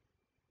Trip.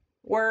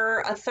 We're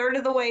a third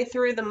of the way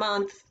through the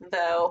month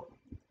though,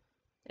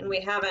 and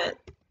we haven't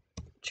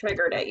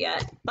triggered it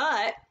yet,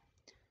 but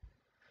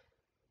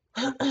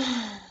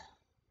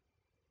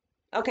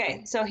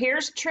okay, so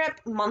here's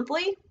Trip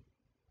monthly.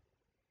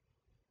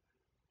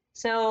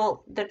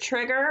 So the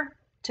trigger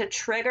to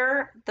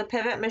trigger the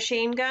pivot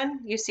machine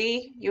gun, you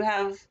see, you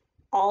have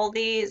all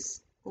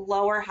these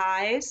lower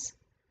highs,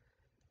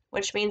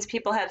 which means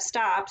people have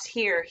stops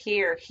here,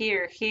 here,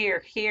 here,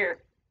 here,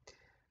 here.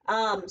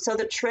 So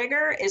the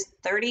trigger is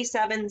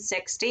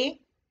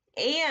 3760,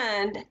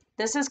 and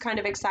this is kind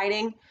of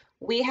exciting.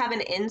 We have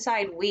an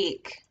inside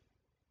week.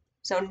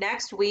 So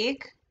next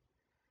week,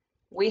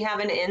 we have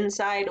an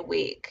inside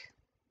week,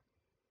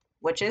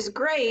 which is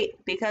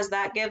great because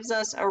that gives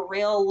us a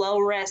real low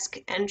risk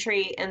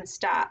entry and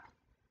stop.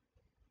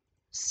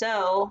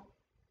 So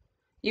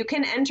you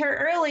can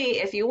enter early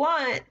if you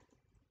want.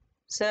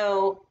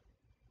 So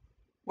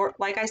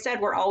like I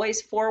said, we're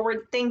always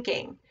forward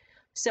thinking.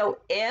 So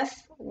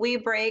if we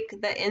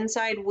break the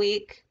inside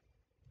week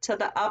to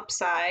the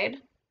upside,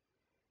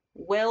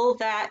 will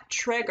that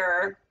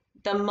trigger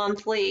the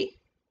monthly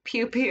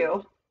pew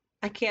pew?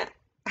 I can't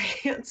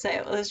say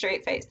it with a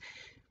straight face.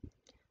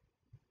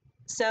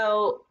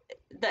 So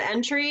the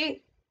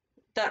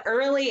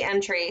early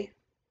entry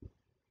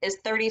is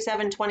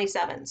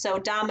 37.27. So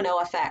domino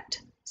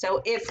effect.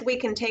 So if we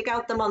can take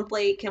out the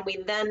monthly, can we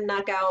then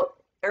knock out,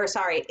 or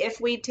sorry,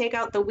 if we take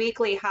out the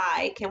weekly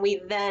high, can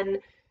we then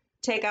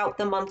take out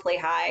the monthly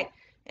high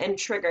and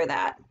trigger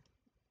that?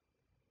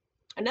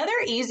 Another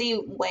easy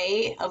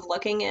way of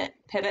looking at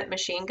pivot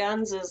machine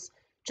guns is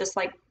just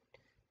like,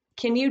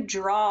 can you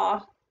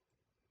draw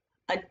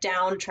a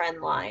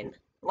downtrend line?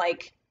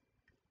 Like,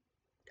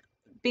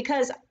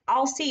 because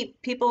I'll see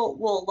people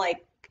will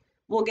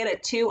get a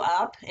 2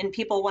 up and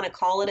people want to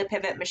call it a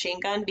pivot machine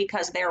gun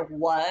because there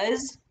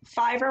was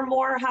 5 or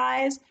more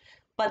highs,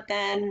 but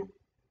then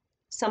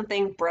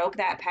something broke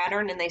that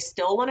pattern and they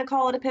still want to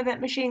call it a pivot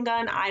machine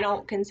gun. I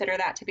don't consider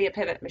that to be a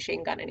pivot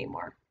machine gun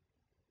anymore.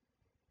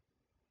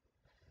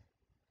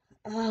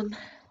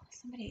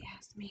 Somebody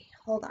asked me,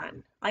 hold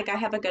on, like I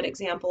have a good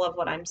example of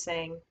what I'm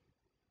saying.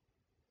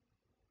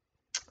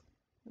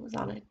 It was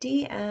on a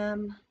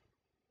DM.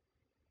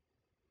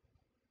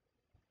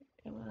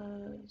 It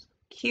was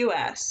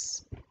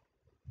QS.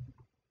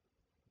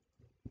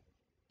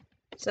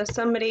 So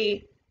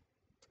somebody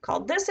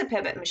called this a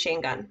pivot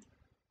machine gun,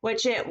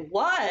 which it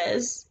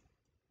was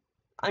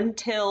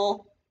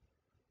until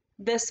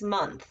this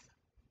month,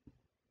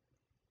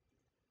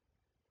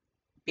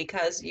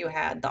 because you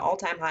had the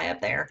all-time high up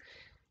there.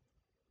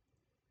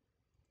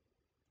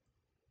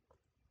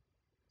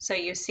 So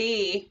you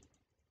see,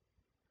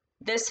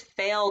 this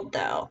failed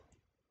though,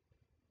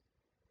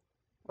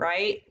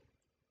 right?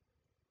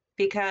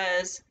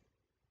 Because,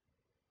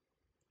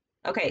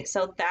 okay,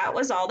 so that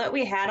was all that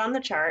we had on the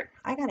chart.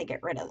 I gotta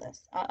get rid of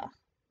this.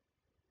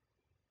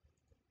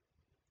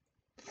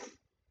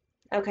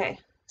 Okay,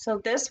 so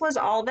this was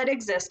all that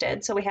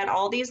existed. So we had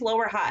all these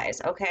lower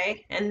highs,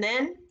 okay? And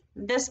then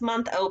this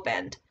month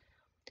opened.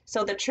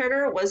 So the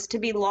trigger was to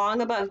be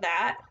long above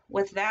that,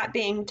 with that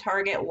being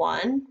target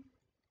 1.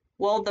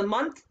 Well, the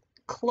month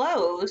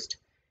closed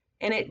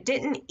and it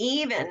didn't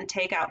even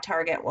take out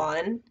target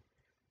 1.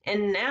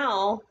 And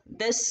now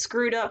this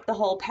screwed up the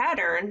whole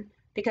pattern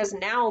because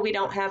now we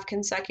don't have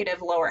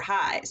consecutive lower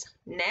highs.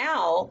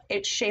 Now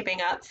it's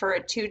shaping up for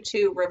a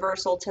 2-2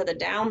 reversal to the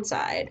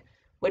downside,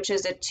 which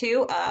is a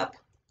 2 up.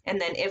 And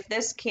then if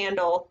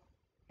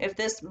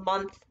this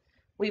month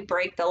we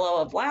break the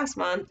low of last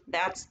month,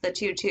 that's the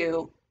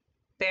 2-2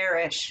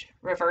 bearish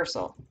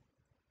reversal.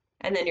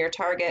 And then your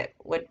target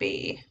would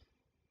be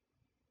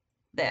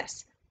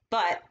this.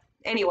 But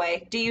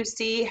anyway, do you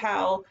see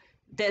how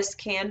this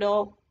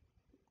candle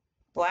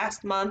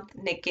last month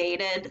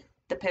negated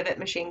the pivot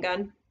machine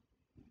gun?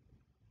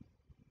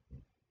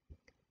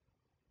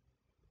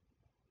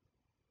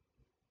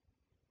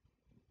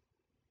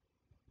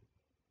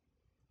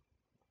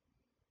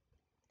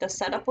 The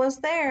setup was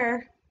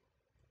there,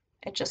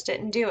 it just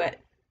didn't do it.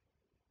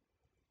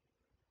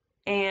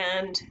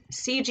 And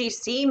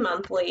CGC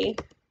monthly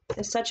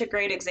is such a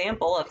great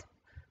example of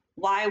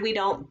why we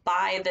don't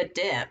buy the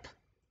dip.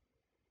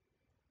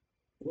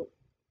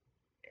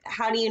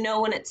 How do you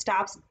know when it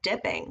stops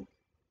dipping?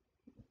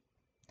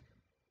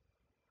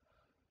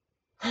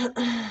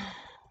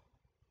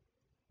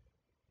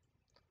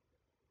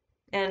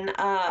 And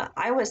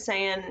I was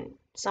saying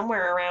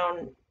somewhere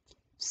around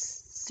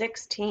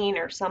 16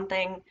 or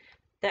something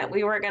that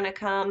we were going to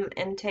come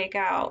and take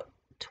out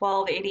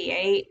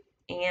 1288,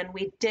 and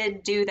we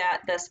did do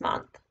that this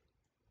month.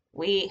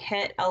 We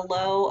hit a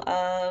low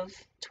of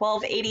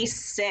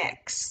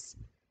 1286.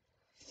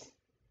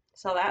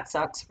 So that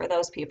sucks for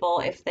those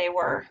people if they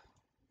were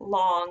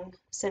long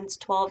since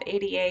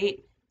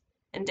 1288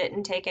 and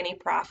didn't take any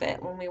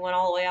profit when we went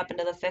all the way up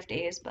into the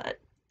 50s, but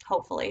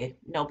hopefully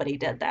nobody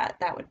did that.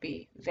 That would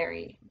be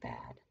very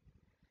bad.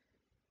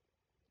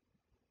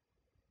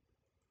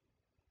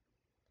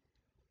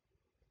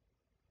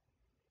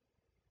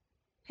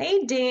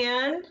 Hey,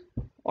 Dan,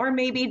 or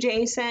maybe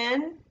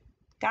Jason.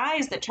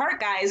 Guys, the chart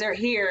guys are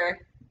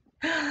here.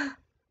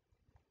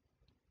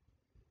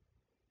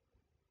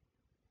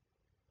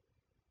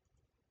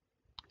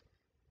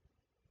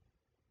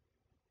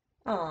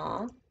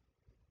 Aw.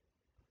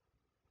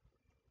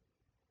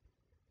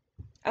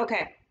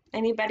 Okay.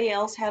 Anybody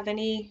else have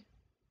any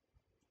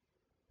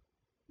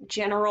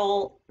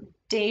general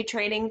day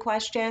trading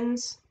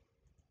questions?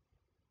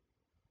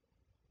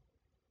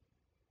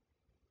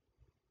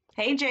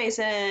 Hey,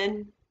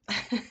 Jason.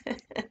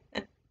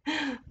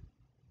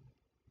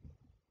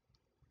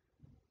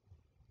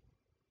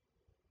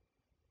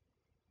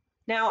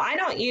 Now, I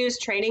don't use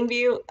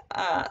TradingView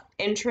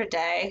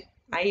intraday.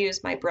 I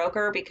use my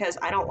broker because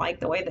I don't like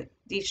the way that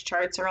these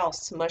charts are all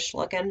smushed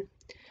looking.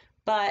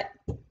 But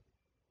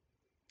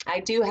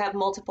I do have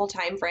multiple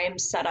time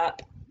frames set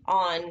up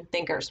on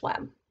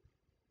Thinkorswim.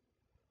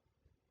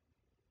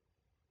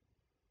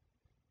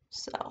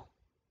 So,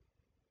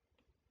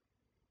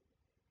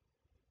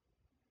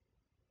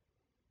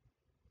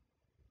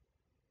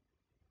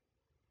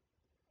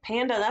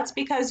 Panda, that's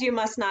because you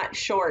must not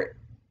short.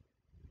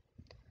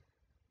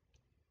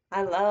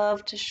 I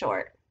love to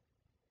short.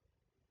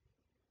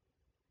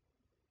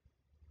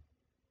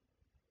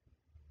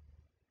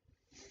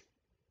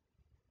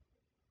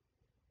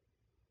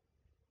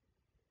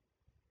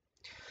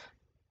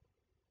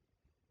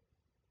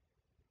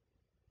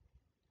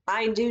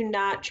 I do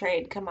not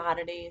trade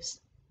commodities.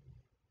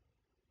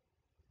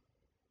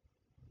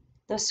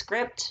 The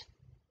script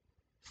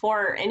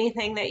for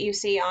anything that you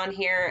see on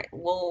here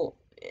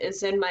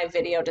is in my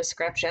video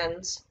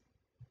descriptions.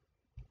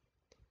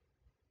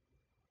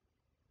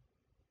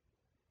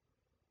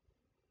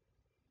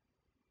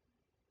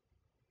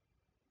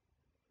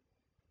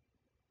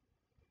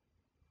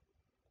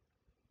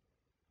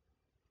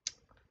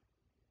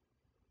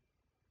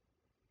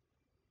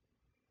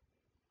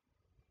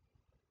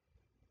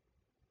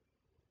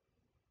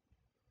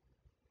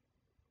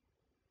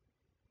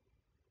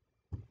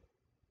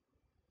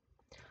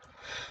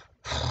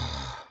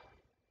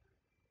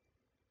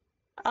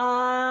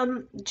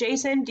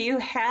 Jason, do you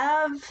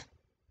have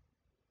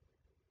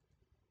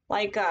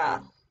like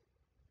a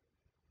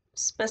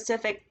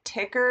specific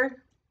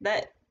ticker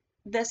that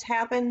this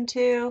happened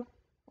to,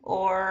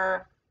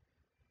 or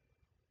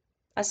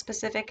a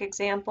specific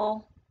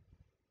example?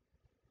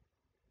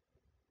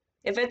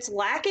 If it's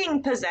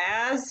lacking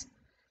pizzazz,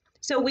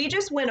 so we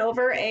just went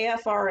over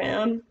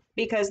AFRM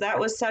because that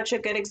was such a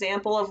good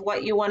example of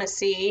what you want to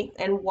see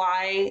and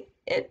why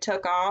it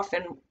took off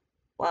and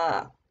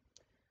uh,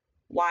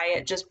 why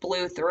it just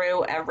blew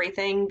through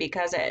everything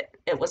because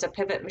it was a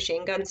pivot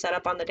machine gun set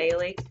up on the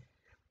daily.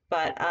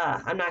 But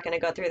I'm not going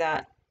to go through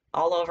that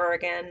all over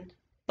again.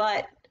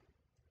 But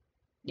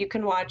you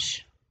can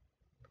watch.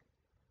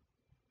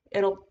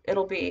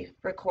 It'll be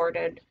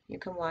recorded. You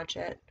can watch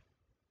it.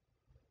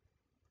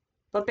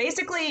 But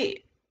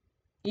basically,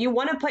 you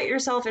want to put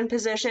yourself in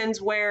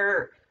positions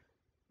where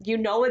you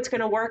know it's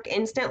going to work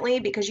instantly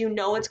because you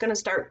know it's going to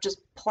start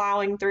just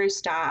plowing through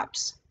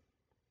stops.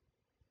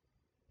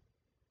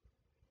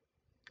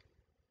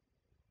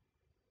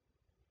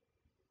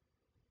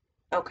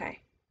 Okay.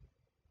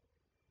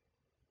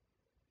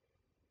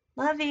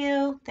 Love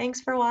you.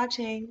 Thanks for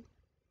watching.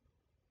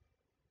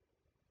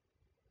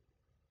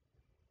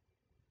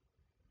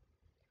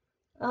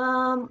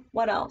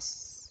 What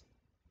else?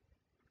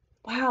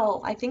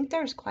 Wow, I think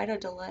there's quite a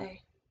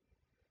delay.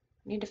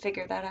 Need to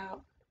figure that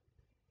out.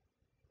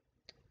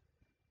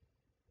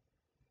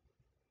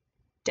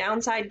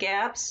 Downside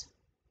gaps.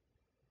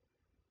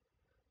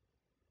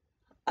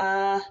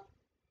 Uh,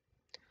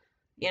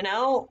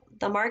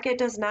 the market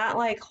does not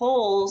like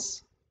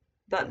holes,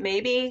 but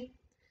maybe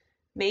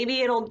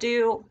it'll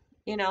do,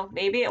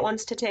 maybe it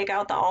wants to take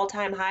out the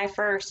all-time high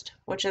first,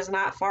 which is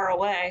not far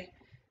away.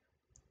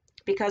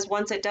 Because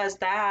once it does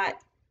that,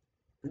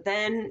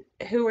 then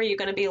who are you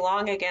going to be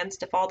long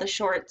against if all the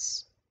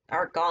shorts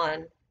are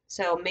gone?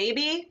 So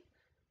maybe,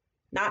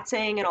 not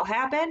saying it'll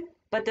happen,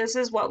 but this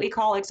is what we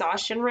call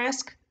exhaustion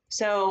risk.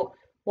 So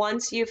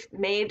once you've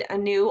made a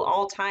new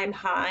all-time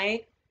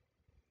high,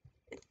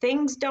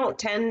 things don't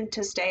tend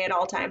to stay at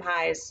all-time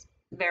highs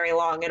very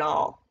long at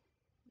all.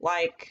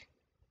 Like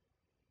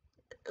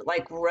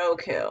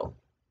Roku.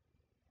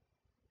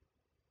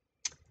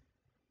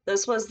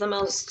 This was the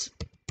most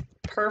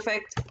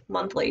perfect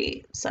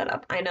monthly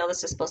setup. I know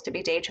this is supposed to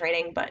be day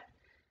trading, but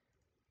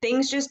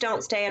things just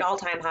don't stay at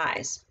all-time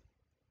highs.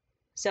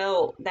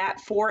 So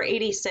that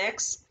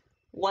 486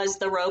 was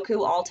the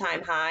Roku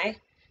all-time high.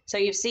 So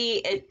you see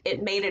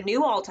it made a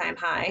new all-time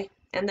high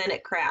and then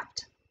it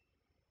crapped.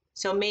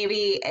 So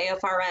maybe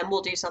AFRM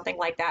will do something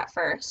like that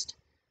first.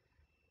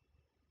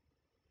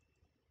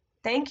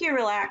 Thank you,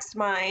 Relaxed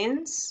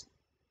Minds.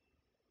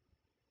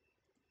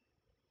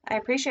 I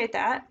appreciate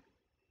that.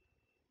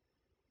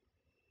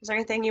 Is there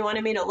anything you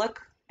wanted me to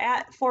look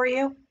at for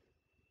you?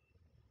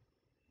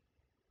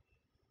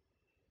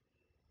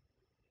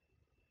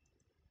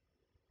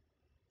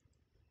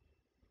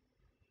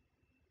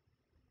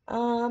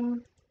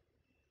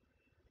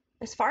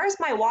 As far as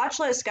my watch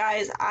list,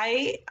 guys,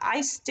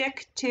 I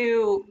stick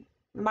to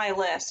my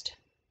list.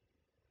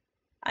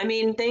 I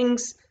mean,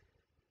 things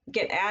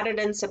get added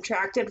and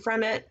subtracted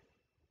from it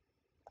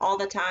all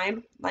the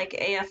time, like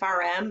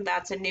AFRM,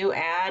 that's a new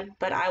ad,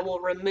 but I will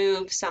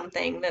remove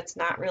something that's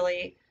not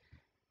really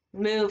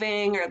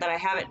moving or that I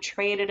haven't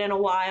traded in a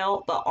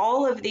while. But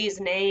all of these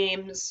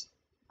names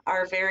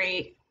are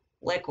very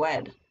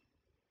liquid.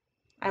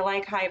 I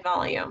like high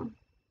volume.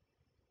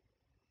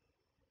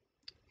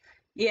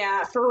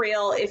 Yeah, for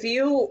real. If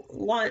you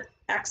want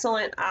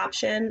excellent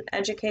option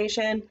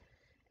education,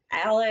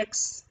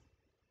 Alex,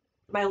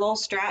 my little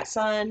strat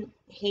son,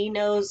 he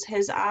knows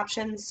his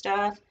option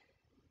stuff.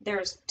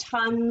 There's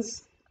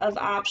tons of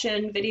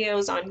option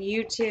videos on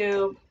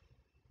YouTube.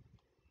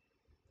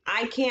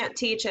 I can't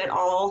teach it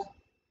all,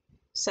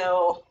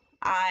 so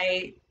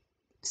I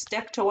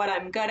stick to what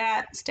I'm good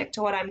at, stick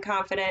to what I'm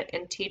confident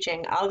in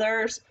teaching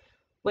others,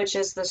 which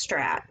is the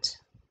strat.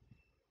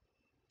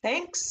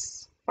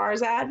 Thanks,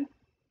 Farzad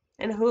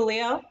and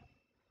Julio.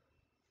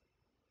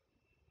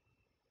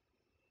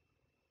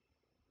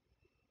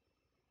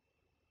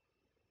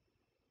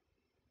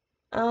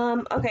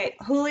 Okay,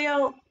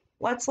 Julio,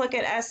 let's look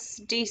at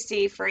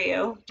SDC for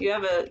you. Do you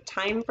have a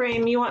time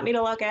frame you want me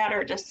to look at,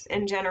 or just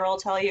in general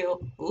tell you,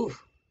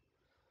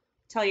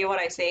 tell you what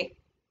I see?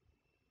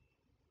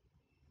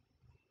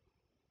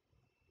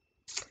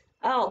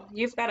 Oh,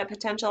 you've got a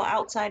potential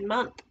outside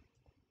month.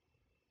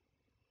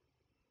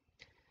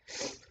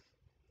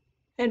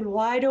 And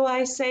why do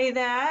I say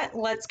that?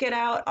 Let's get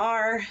out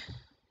our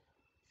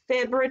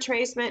fib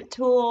retracement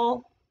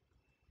tool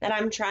that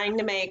I'm trying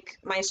to make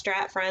my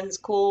strat friends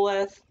cool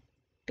with,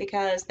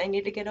 because they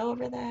need to get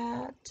over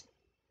that.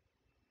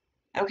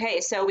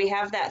 Okay, so we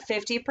have that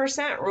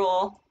 50%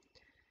 rule.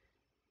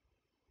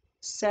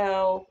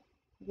 So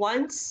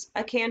once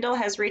a candle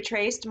has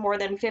retraced more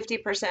than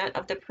 50%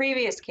 of the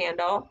previous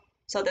candle,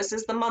 so this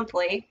is the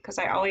monthly, because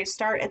I always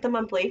start at the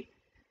monthly,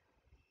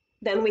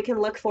 then we can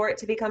look for it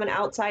to become an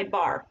outside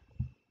bar,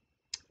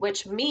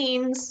 which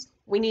means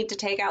we need to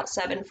take out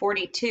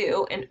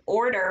 742 in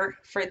order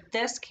for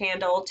this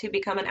candle to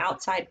become an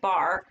outside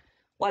bar.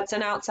 What's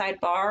an outside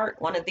bar?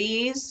 One of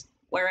these,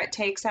 where it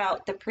takes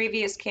out the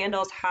previous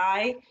candle's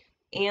high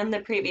and the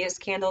previous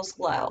candle's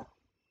low.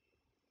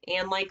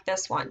 And like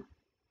this one,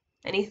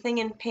 anything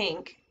in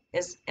pink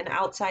is an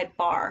outside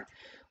bar,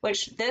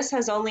 which this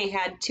has only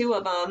had 2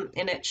 of them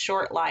in its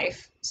short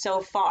life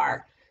so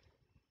far,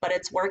 but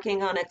it's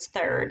working on its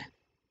 3rd.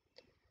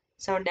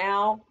 So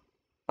now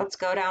let's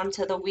go down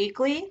to the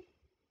weekly.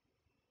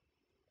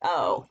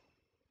 Oh,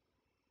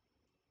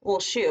 well,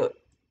 shoot.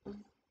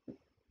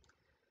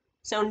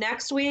 So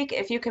next week,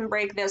 if you can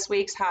break this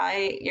week's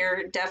high,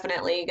 you're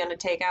definitely going to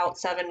take out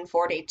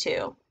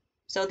 742.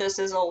 So this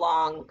is a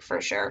long for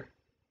sure.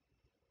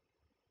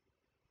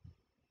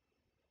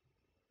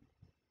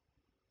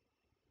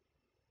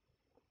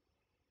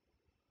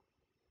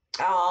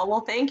 Oh,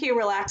 well, thank you,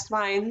 Relaxed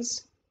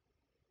Minds.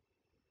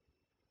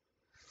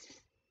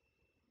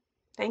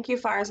 Thank you,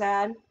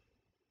 Farzad.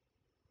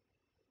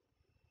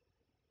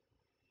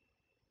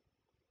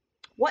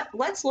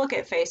 Let's look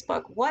at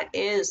Facebook. What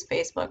is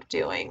Facebook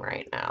doing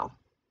right now?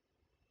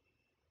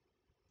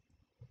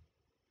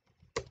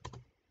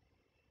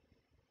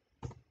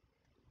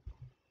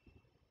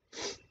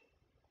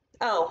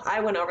 Oh,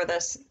 I went over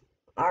this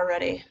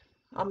already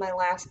on my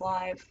last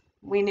live.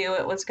 We knew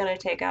it was going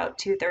to take out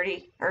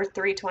 230 or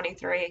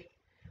 323.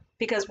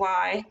 Because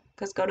why?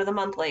 Because go to the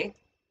monthly.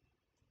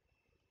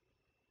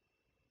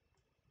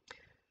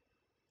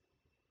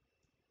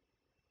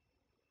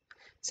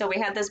 So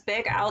we had this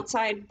big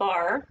outside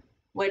bar,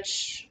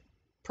 which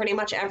pretty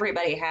much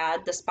everybody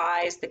had, the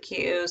SPYs, the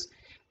Qs.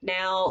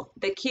 Now,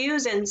 the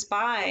Qs and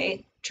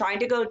SPY tried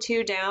to go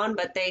 2 down,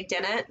 but they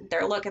didn't.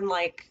 They're looking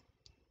like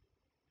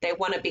they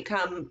want to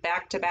become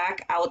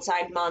back-to-back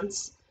outside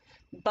months.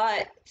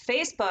 But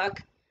Facebook,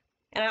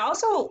 and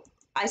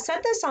I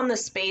said this on the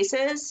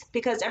spaces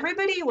because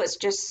everybody was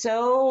just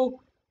so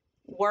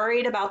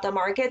worried about the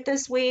market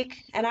this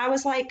week. And I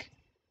was like,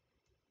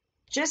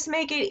 just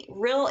make it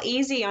real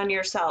easy on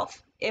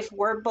yourself. If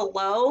we're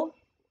below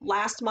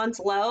last month's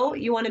low,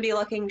 you want to be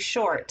looking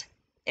short.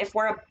 If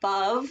we're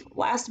above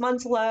last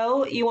month's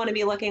low, you want to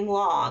be looking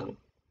long.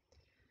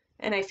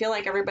 And I feel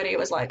like everybody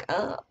was like,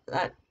 oh,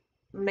 that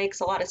makes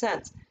a lot of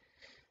sense.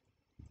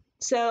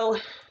 So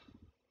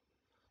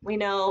we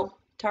know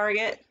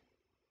target.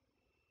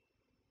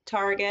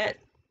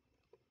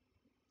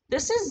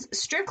 This is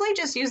strictly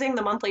just using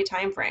the monthly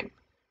time frame.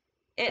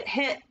 It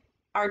hit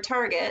our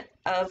target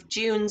of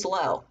June's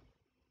low.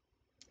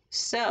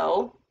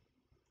 So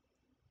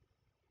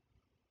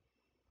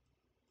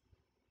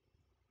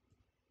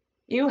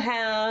you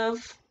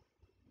have,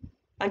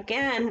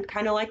 again,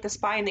 kind of like the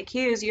SPY and the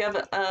Qs, you have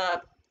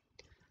a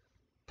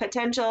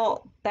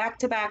potential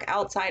back-to-back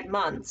outside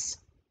months.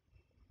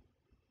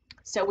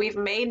 So we've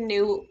made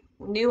new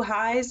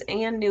highs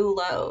and new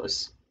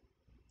lows.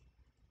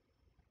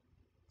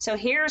 So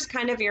here's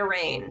kind of your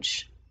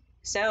range.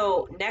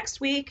 So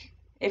next week,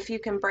 if you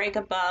can break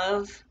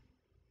above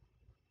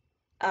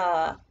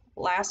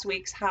last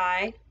week's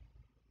high.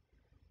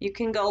 You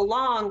can go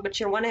long, but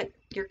you're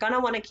gonna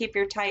want to keep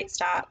your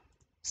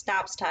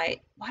stops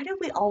tight. Why do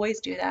we always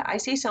do that? I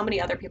see so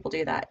many other people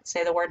do that.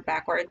 Say the word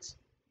backwards.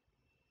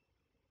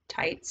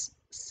 Tights,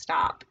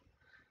 stop,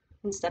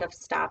 instead of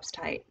stops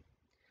tight.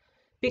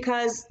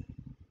 Because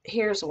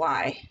here's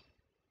why.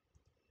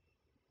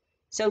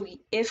 So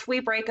if we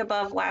break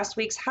above last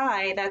week's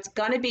high, that's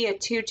gonna be a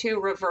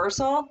 2-2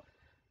 reversal,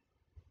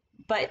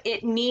 but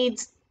it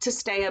needs to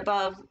stay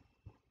above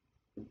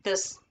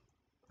this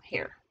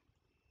here.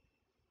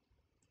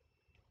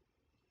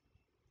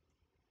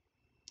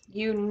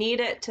 You need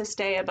it to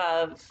stay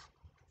above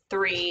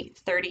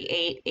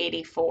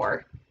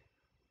 338.84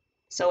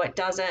 so it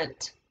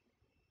doesn't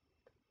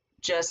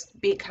just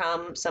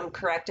become some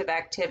corrective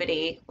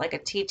activity like a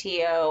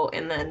TTO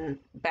and then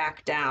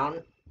back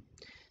down.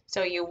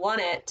 So you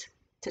want it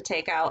to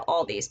take out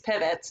all these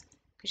pivots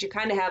because you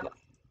kind of have,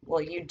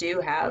 well, you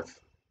do have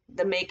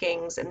the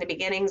makings and the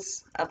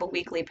beginnings of a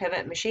weekly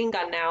pivot machine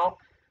gun now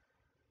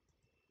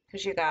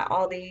because you got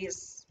all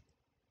these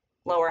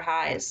lower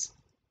highs.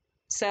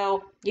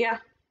 So yeah,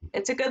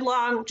 it's a good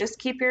long. Just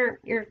keep your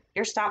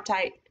stop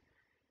tight.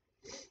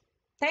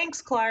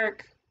 Thanks,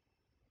 Clark.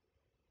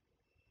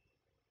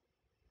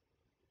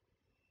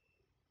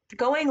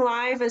 Going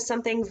live is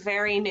something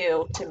very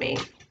new to me.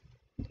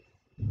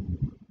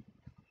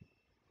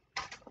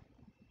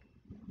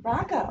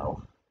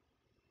 Rocco,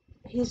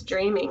 he's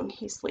dreaming,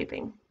 he's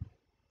sleeping.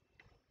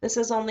 This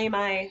is only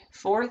my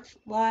 4th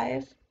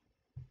live,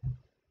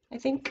 I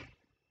think.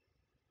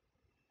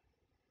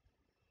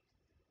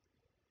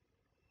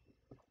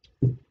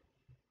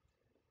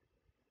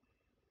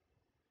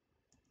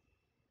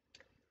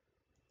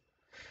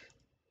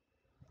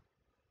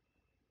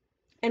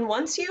 And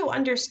once you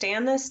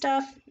understand this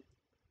stuff,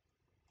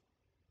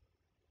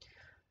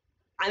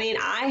 I mean,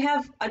 I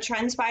have a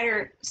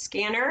TRENDSPIDER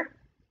scanner,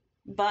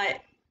 but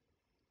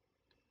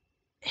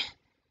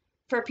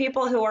for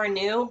people who are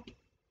new,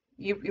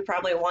 you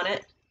probably want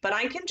it, but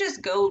I can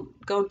just go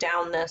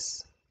down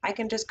this. I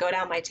can just go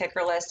down my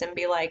ticker list and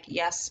be like,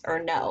 yes or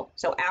no.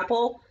 So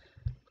Apple,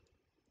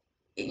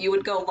 you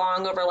would go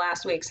long over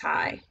last week's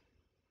high.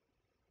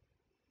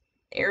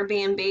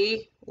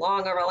 Airbnb,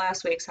 long over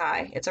last week's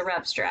high. It's a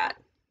rev strat.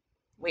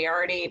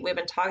 We've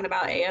been talking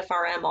about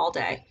AFRM all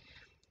day.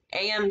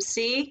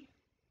 AMC,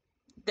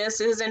 this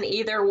is an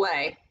either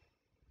way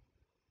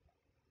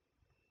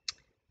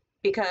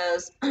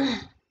because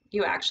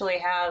you actually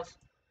have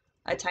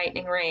a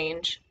tightening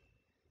range.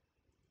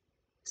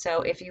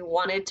 So if you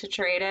wanted to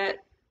trade it,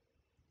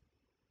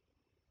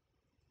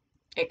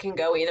 it can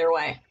go either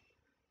way.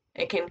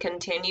 It can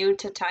continue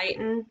to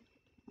tighten,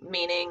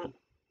 meaning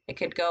it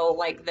could go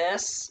like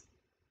this.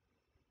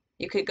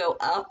 You could go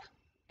up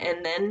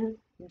and then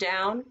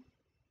down,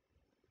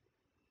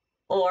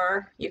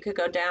 or you could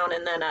go down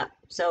and then up.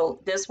 So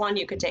this one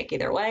you could take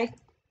either way.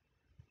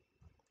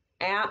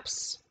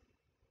 Apps,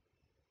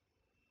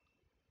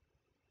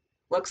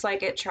 looks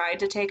like it tried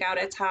to take out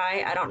its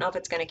high. I don't know if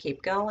it's going to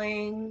keep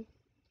going.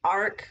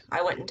 ARC,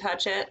 I wouldn't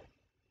touch it.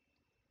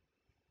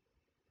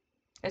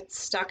 It's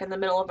stuck in the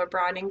middle of a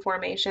broadening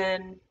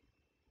formation.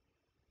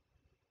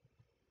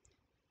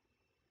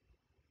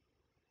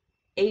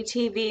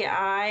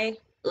 ATVI,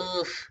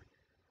 oof.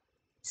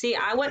 See,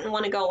 I wouldn't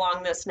want to go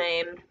along this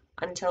name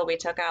until we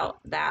took out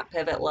that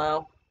pivot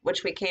low,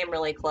 which we came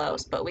really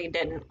close, but we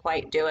didn't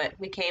quite do it.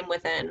 We came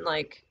within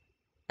like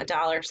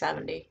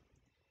 $1.70.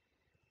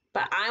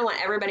 But I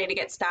want everybody to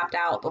get stopped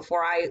out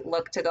before I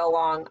look to go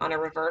long on a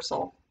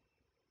reversal.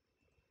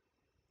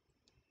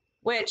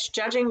 Which,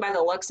 judging by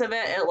the looks of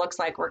it, it looks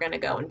like we're going to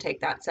go and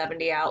take that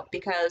 70 out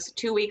because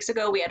 2 weeks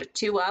ago we had a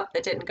 2 up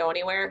that didn't go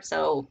anywhere.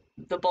 So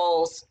the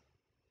bulls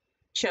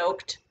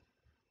choked.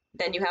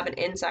 Then you have an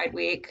inside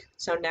week.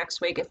 So next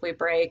week, if we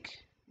break,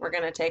 we're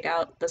going to take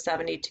out the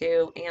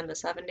 72 and the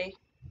 70.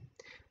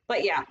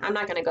 But yeah, I'm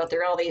not going to go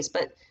through all these,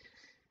 but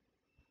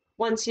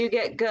once you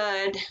get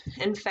good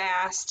and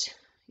fast,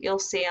 you'll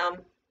see them.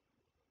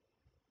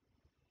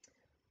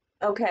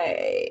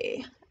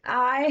 Okay,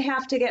 I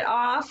have to get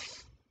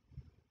off,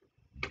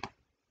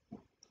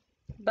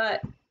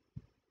 but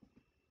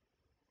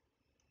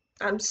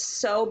I'm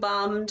so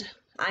bummed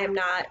I am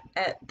not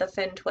at the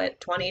FinTwit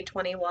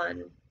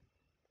 2021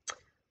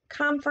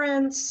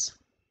 conference,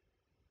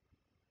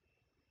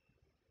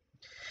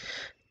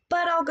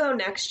 but I'll go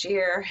next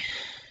year.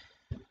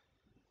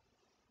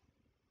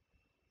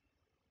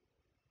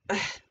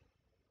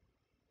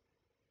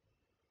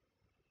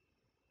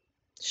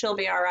 She'll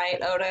be all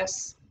right,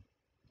 Otis.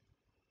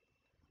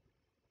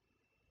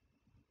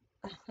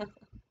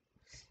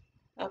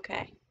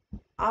 Okay.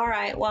 All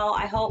right. Well,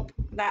 I hope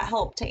that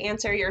helped to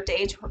answer your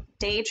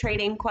day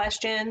trading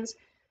questions.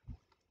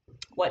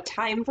 What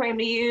time frame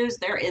to use?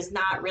 There is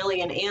not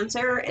really an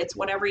answer. It's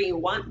whatever you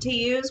want to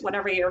use,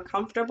 whatever you're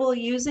comfortable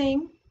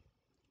using.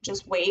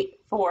 Just wait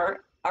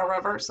for a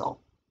reversal.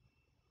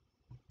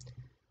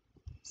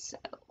 So,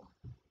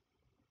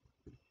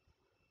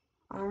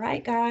 all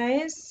right,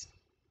 guys.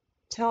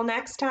 Till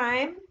next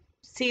time.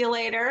 See you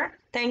later.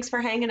 Thanks for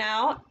hanging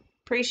out.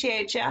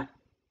 Appreciate you.